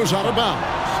ball goes out of bounds.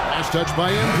 Last touch by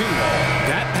MP.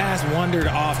 That pass wandered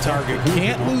off target.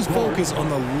 Can't lose focus on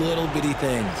the little bitty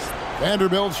things.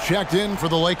 Vanderbilt's checked in for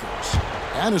the Lakers.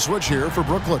 And a switch here for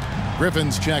Brooklyn.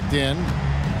 Griffin's checked in.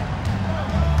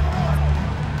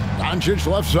 Doncic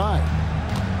left side.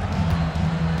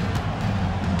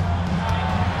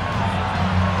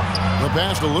 The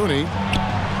pass to Looney.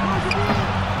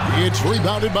 It's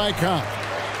rebounded by Cobb.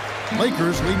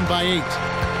 Lakers leading by 8.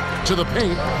 To the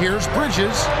paint, here's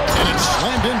Bridges, and it's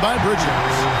slammed in by Bridges.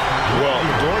 Well,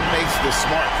 Dort makes the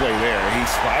smart play there. He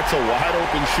spots a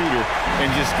wide-open shooter and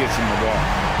just gets him the ball.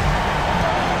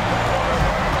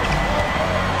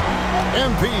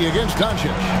 MP against Doncic.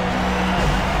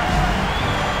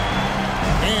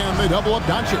 And they double up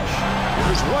Doncic.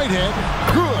 Here's Whitehead.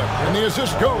 Good. And the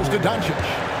assist goes to Doncic.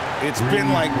 It's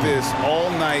been like this all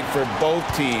night for both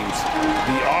teams.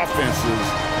 The offenses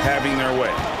having their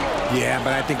way. Yeah,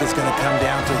 but I think it's going to come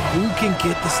down to who can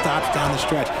get the stops down the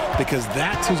stretch, because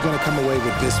that's who's going to come away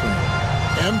with this one.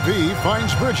 MP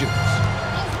finds Bridges.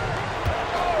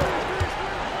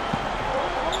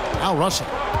 Now Russell.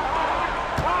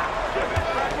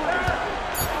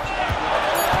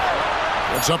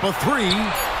 Puts up a 3.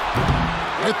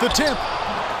 At the tip.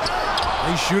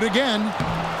 They shoot again.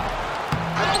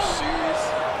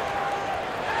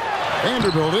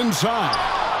 Vanderbilt inside.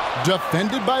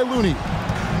 Defended by Looney.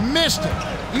 Missed it,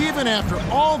 even after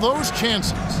all those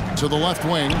chances. To the left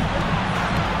wing.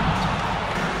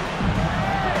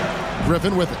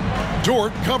 Griffin with it.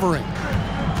 Dort covering.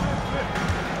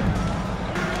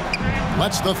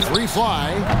 Lets the 3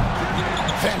 fly.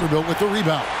 Vanderbilt with the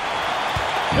rebound.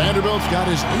 Vanderbilt's got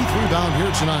his 8th rebound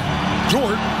here tonight.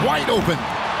 Dort wide open.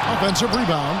 Offensive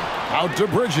rebound. Out to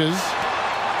Bridges.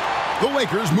 The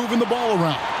Lakers moving the ball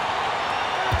around.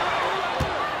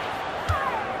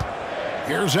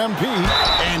 Here's MP,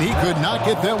 and he could not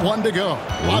get that one to go.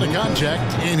 A lot of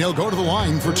contact, and he'll go to the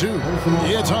line for two.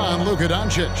 It's on Luka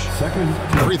Doncic.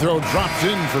 Free throw dropped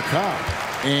in for Cobb.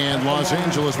 And Los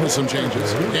Angeles with some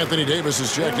changes. Anthony Davis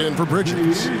is checked in for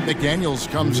Bridges. McDaniels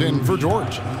comes in for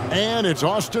Dort. And it's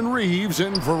Austin Reeves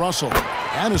in for Russell.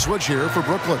 And a switch here for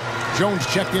Brooklyn. Jones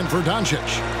checked in for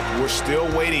Doncic. We're still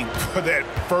waiting for that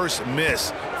first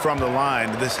miss from the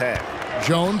line this half.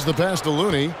 Jones, the pass to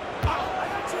Looney.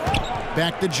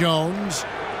 Back to Jones.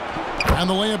 And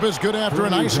the layup is good after a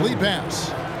nice lead pass.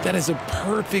 That is a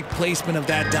perfect placement of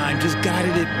that dime. Just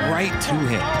guided it right to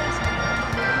him.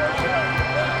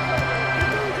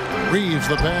 Reeves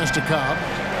the pass to Cobb.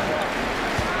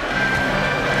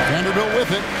 Vanderbilt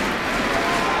with it.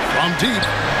 From deep.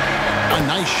 A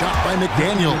nice shot by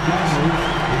McDaniel.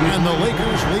 And the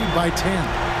Lakers lead by 10.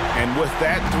 And with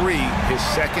that three, his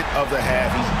second of the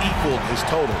half, he's equaled his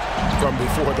total from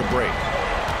before the break.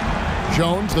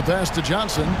 Jones the pass to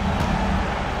Johnson.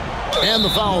 And the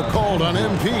foul called on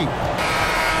MP.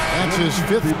 That's his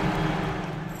fifth.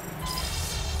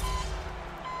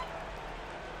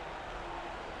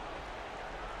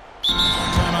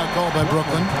 Timeout called by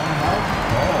Brooklyn.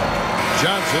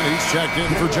 Johnson, he's checked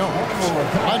in for Jones.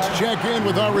 Let's check in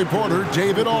with our reporter,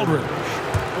 David Aldridge.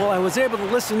 Well, I was able to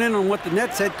listen in on what the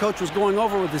Nets head coach was going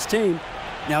over with his team.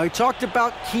 Now, he talked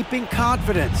about keeping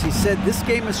confidence. He said this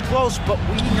game is close, but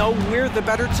we know we're the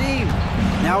better team.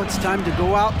 Now it's time to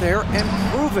go out there and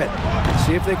prove it.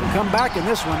 See if they can come back in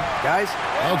this one, guys.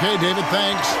 Okay, David,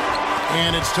 thanks.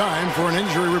 And it's time for an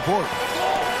injury report.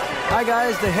 Hi,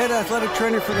 guys. The head athletic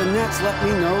trainer for the Nets let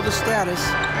me know the status.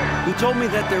 He told me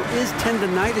that there is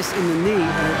tendonitis in the knee,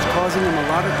 and it's causing him a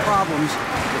lot of problems.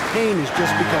 The pain has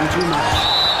just become too much.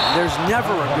 There's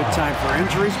never a good time for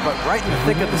injuries, but right in the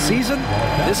thick of the season,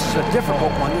 this is a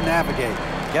difficult one to navigate.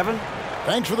 Kevin?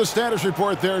 Thanks for the status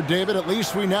report there, David. At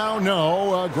least we now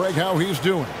know, Greg, how he's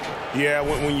doing. Yeah,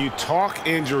 when you talk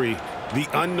injury, the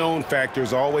unknown factor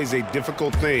is always a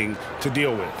difficult thing to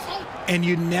deal with. And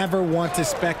you never want to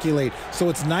speculate. So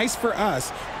it's nice for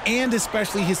us, and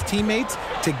especially his teammates,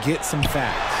 to get some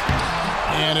facts.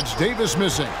 And it's Davis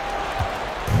missing.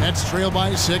 Nets trail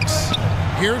by 6.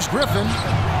 Here's Griffin.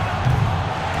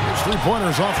 His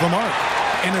three-pointers off the mark.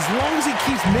 And as long as he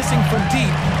keeps missing from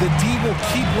deep, the D will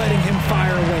keep letting him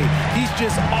fire away. He's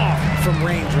just off from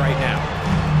range right now.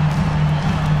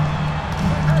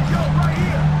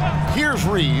 Here's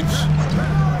Reeves.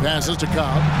 Passes to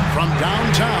Cobb from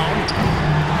downtown.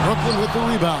 Brooklyn with the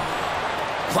rebound.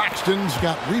 Claxton's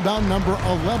got rebound number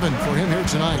 11 for him here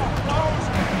tonight.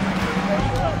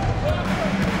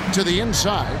 To the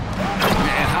inside.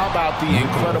 And how about the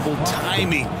incredible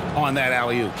timing on that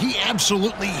alley-oop? He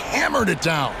absolutely hammered it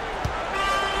down.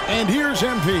 And here's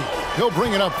MP. He'll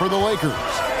bring it up for the Lakers.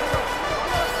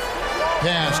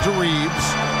 Pass to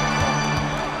Reeves.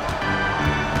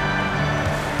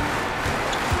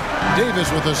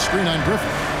 Davis with a screen on Griffin.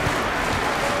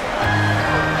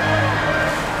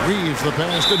 Reeves the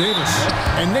pass to Davis.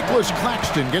 And Nicholas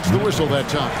Claxton gets the whistle that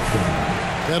time.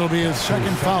 That'll be his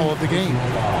second foul of the game.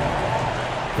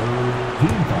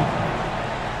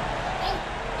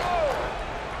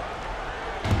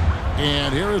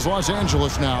 And here is Los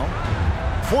Angeles now.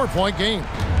 4-point game.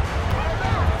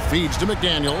 Feeds to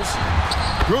McDaniels.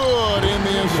 Good, and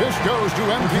the assist goes to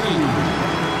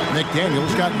MP.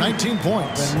 McDaniels got 19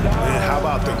 points. And how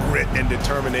about the grit and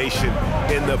determination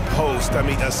in the post? I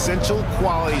mean, essential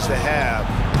qualities to have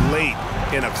late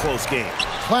in a close game.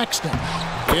 Claxton.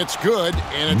 It's good,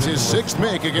 and it's his 6th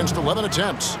make against 11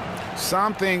 attempts.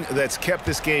 Something that's kept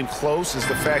this game close is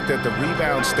the fact that the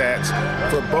rebound stats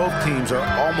for both teams are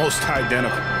almost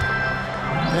identical.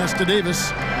 Pass to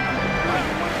Davis.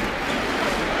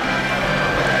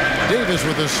 Davis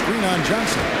with a screen on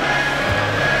Johnson.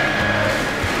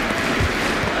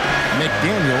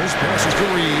 McDaniels passes to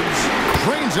Reeves.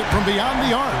 Drains it from beyond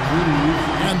the arc.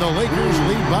 And the Lakers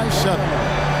lead by 7.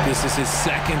 This is his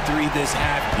second three this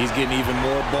half. He's getting even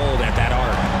more bold at that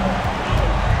arc.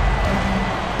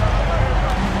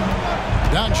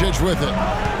 Doncic with it.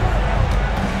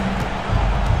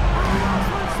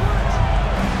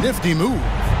 Nifty move.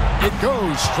 It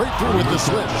goes straight through with the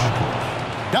switch.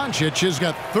 Doncic has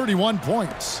got 31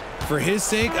 points. For his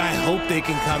sake, I hope they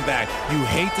can come back. You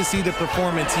hate to see the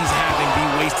performance he's having be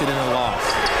wasted in a loss.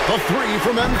 The three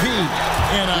from MP.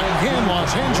 And again,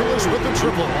 Los Angeles with the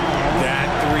triple.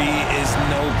 That three is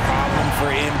no problem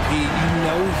for MP. You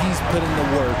know he's put in the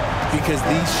work because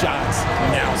these shots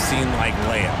now seem like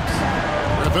layups.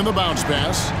 Griffin the bounce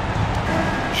pass.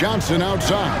 Johnson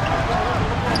outside.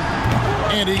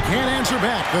 And he can't answer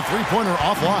back. The three-pointer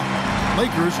offline.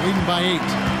 Lakers leading by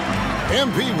 8.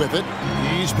 MP with it.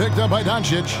 He's picked up by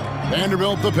Doncic.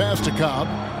 Vanderbilt the pass to Cobb.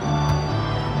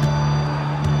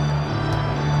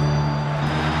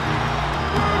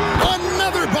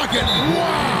 Another bucket.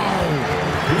 Wow.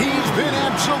 He's been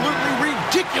absolutely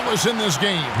ridiculous in this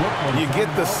game. You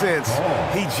get the sense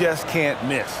he just can't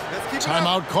miss.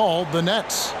 Timeout called the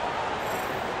Nets.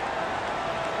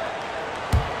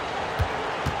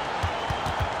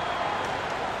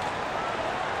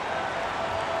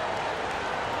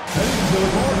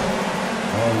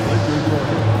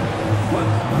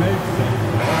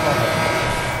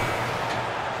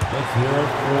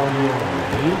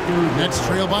 Nets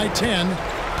trail by 10.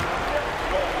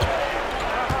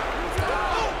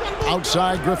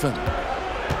 Outside Griffin.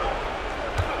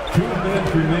 2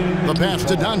 minutes remaining. The pass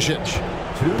to Doncic.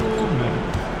 2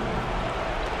 minutes.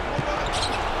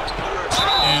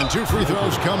 And 2 free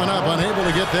throws coming up. Unable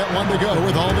to get that one to go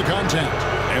with all the contact.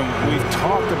 And we've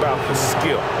talked about the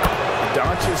skill.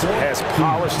 Doncic has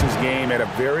polished his game at a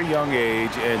very young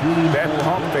age, and that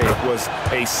pump fake was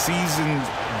a seasoned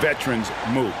veteran's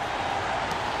move.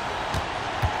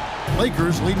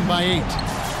 Lakers leading by 8.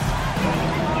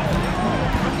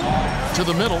 To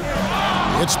the middle.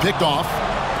 It's picked off.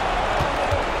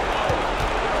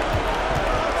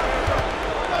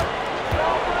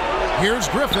 Here's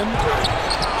Griffin.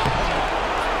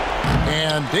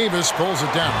 And Davis pulls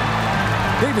it down.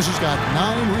 Davis has got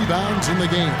 9 rebounds in the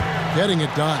game. Getting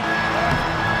it done.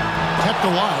 Kept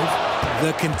alive.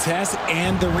 The contest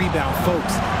and the rebound,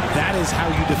 folks. That is how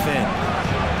you defend.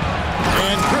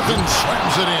 And Griffin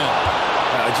slams it in.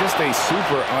 Just a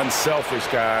super unselfish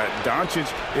guy. Doncic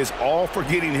is all for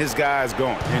getting his guys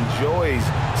going. Enjoys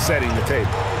setting the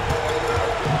table.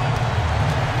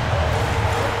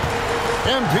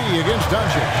 MP against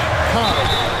Doncic. Cobb.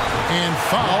 And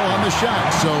foul on the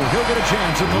shot, so he'll get a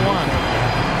chance at the line.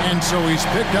 And so he's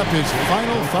picked up his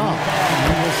final foul.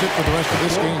 He will sit for the rest of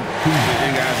this game.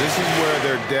 And guys, this is where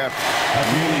their depth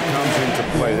really comes into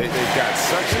play. They've got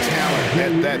such talent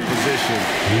at that position.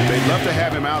 They'd love to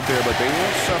have him out there, but they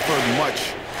won't suffer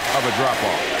much of a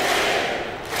drop-off.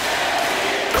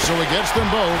 So he gets them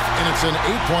both, and it's an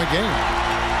 8-point game.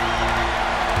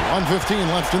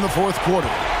 1:15 left in the fourth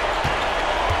quarter.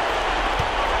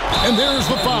 And there's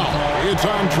the foul. It's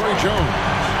on Trey Jones.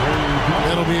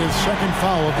 That'll be his second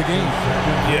foul of the game.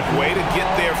 Yeah, way to get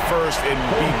there first and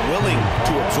be willing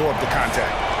to absorb the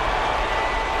contact.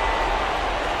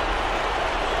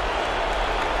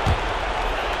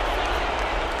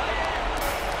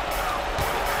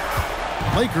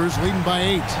 Lakers leading by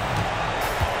 8.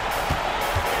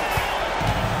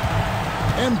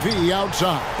 MP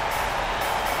outside.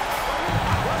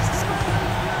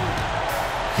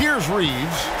 Here's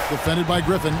Reeves, defended by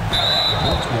Griffin.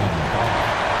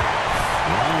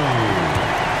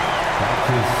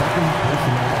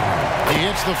 He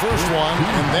hits the first one,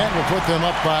 and that will put them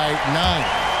up by 9.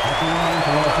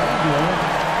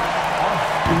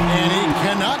 And he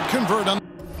cannot convert on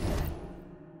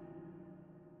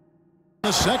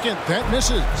the second. That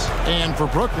misses. And for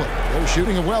Brooklyn, they're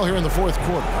shooting it well here in the fourth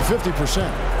quarter,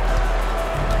 50%.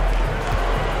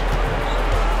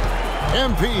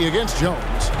 MP against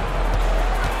Jones.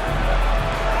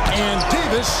 And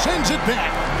Davis sends it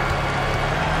back.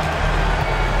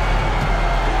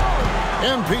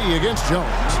 MP against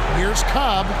Jones. Here's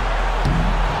Cobb.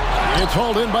 It's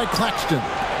hauled in by Claxton.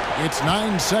 It's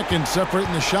 9 seconds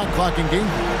separating the shot clock and game.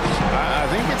 I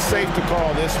think it's safe to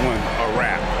call this one a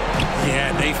wrap.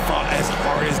 Yeah, they fought as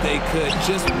hard as they could.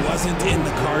 Just wasn't in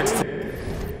the cards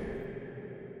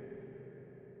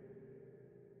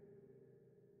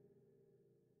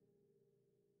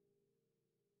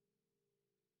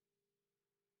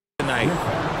tonight.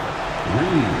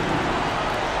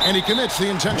 And he commits the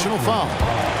intentional foul.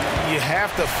 You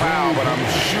have to foul, but I'm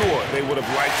sure they would have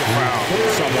liked to foul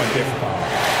someone different.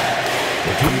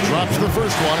 He drops the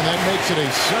first one, and that makes it a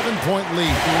 7-point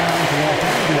lead.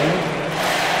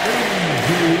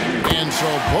 And so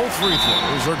both free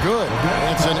throws are good.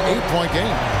 It's an 8-point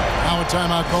game. Now a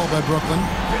timeout called by Brooklyn.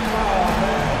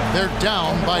 They're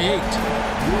down by 8.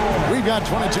 We've got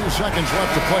 22 seconds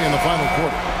left to play in the final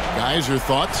quarter. Guys, your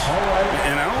thoughts?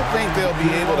 And I don't think they'll be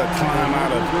able to climb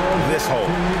out of this hole.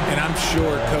 And I'm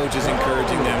sure coach is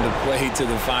encouraging them to play to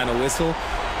the final whistle.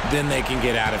 Then they can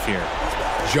get out of here.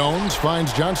 Jones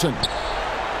finds Johnson.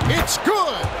 It's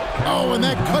good! Oh, and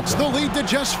that cuts the lead to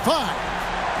just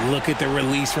 5. Look at the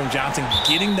release from Johnson,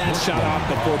 getting that shot off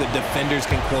before the defenders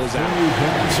can close out.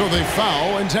 So they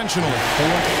foul intentionally.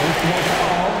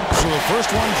 So the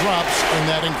first one drops, and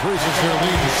that increases their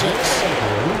lead to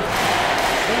 6.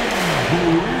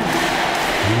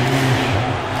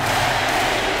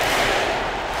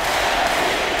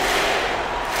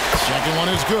 one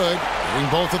is good. Hitting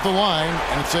both at the line,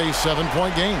 and it's a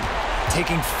 7-point game.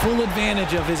 Taking full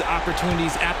advantage of his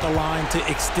opportunities at the line to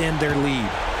extend their lead.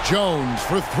 Jones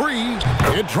for 3.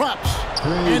 It drops.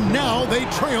 And now they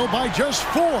trail by just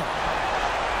 4.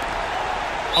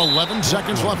 11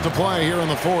 seconds left to play here in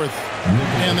the fourth.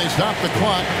 And they stop the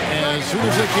clock as soon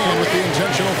as they can with the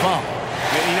intentional foul.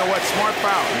 Yeah, you know what? Smart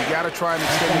foul. You got to try and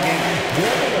extend the game.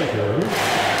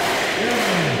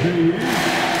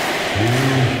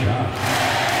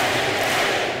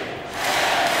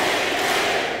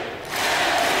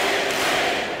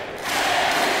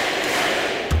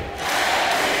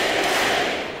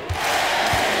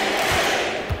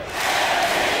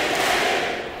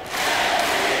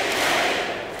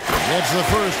 That's the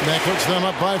first, and that puts them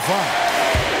up by 5.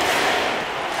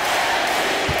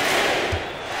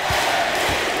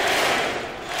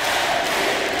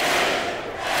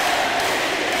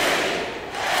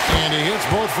 And he hits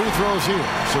both free throws here.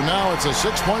 So now it's a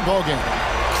 6-point ball game.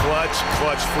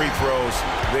 Clutch free throws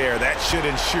there. That should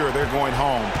ensure they're going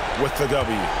home with the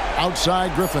W.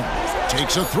 Outside, Griffin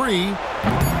takes a 3.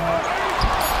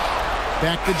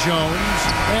 Back to Jones,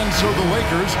 and so the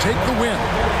Lakers take the win.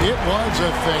 It was a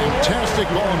fantastic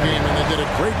ball game, and they did a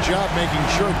great job making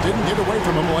sure it didn't get away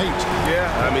from them late. Yeah,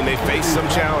 I mean, they faced some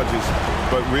challenges,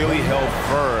 but really held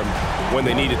firm when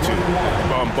they needed to.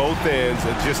 On both ends,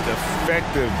 just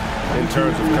effective in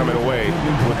terms of coming away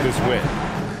with this win.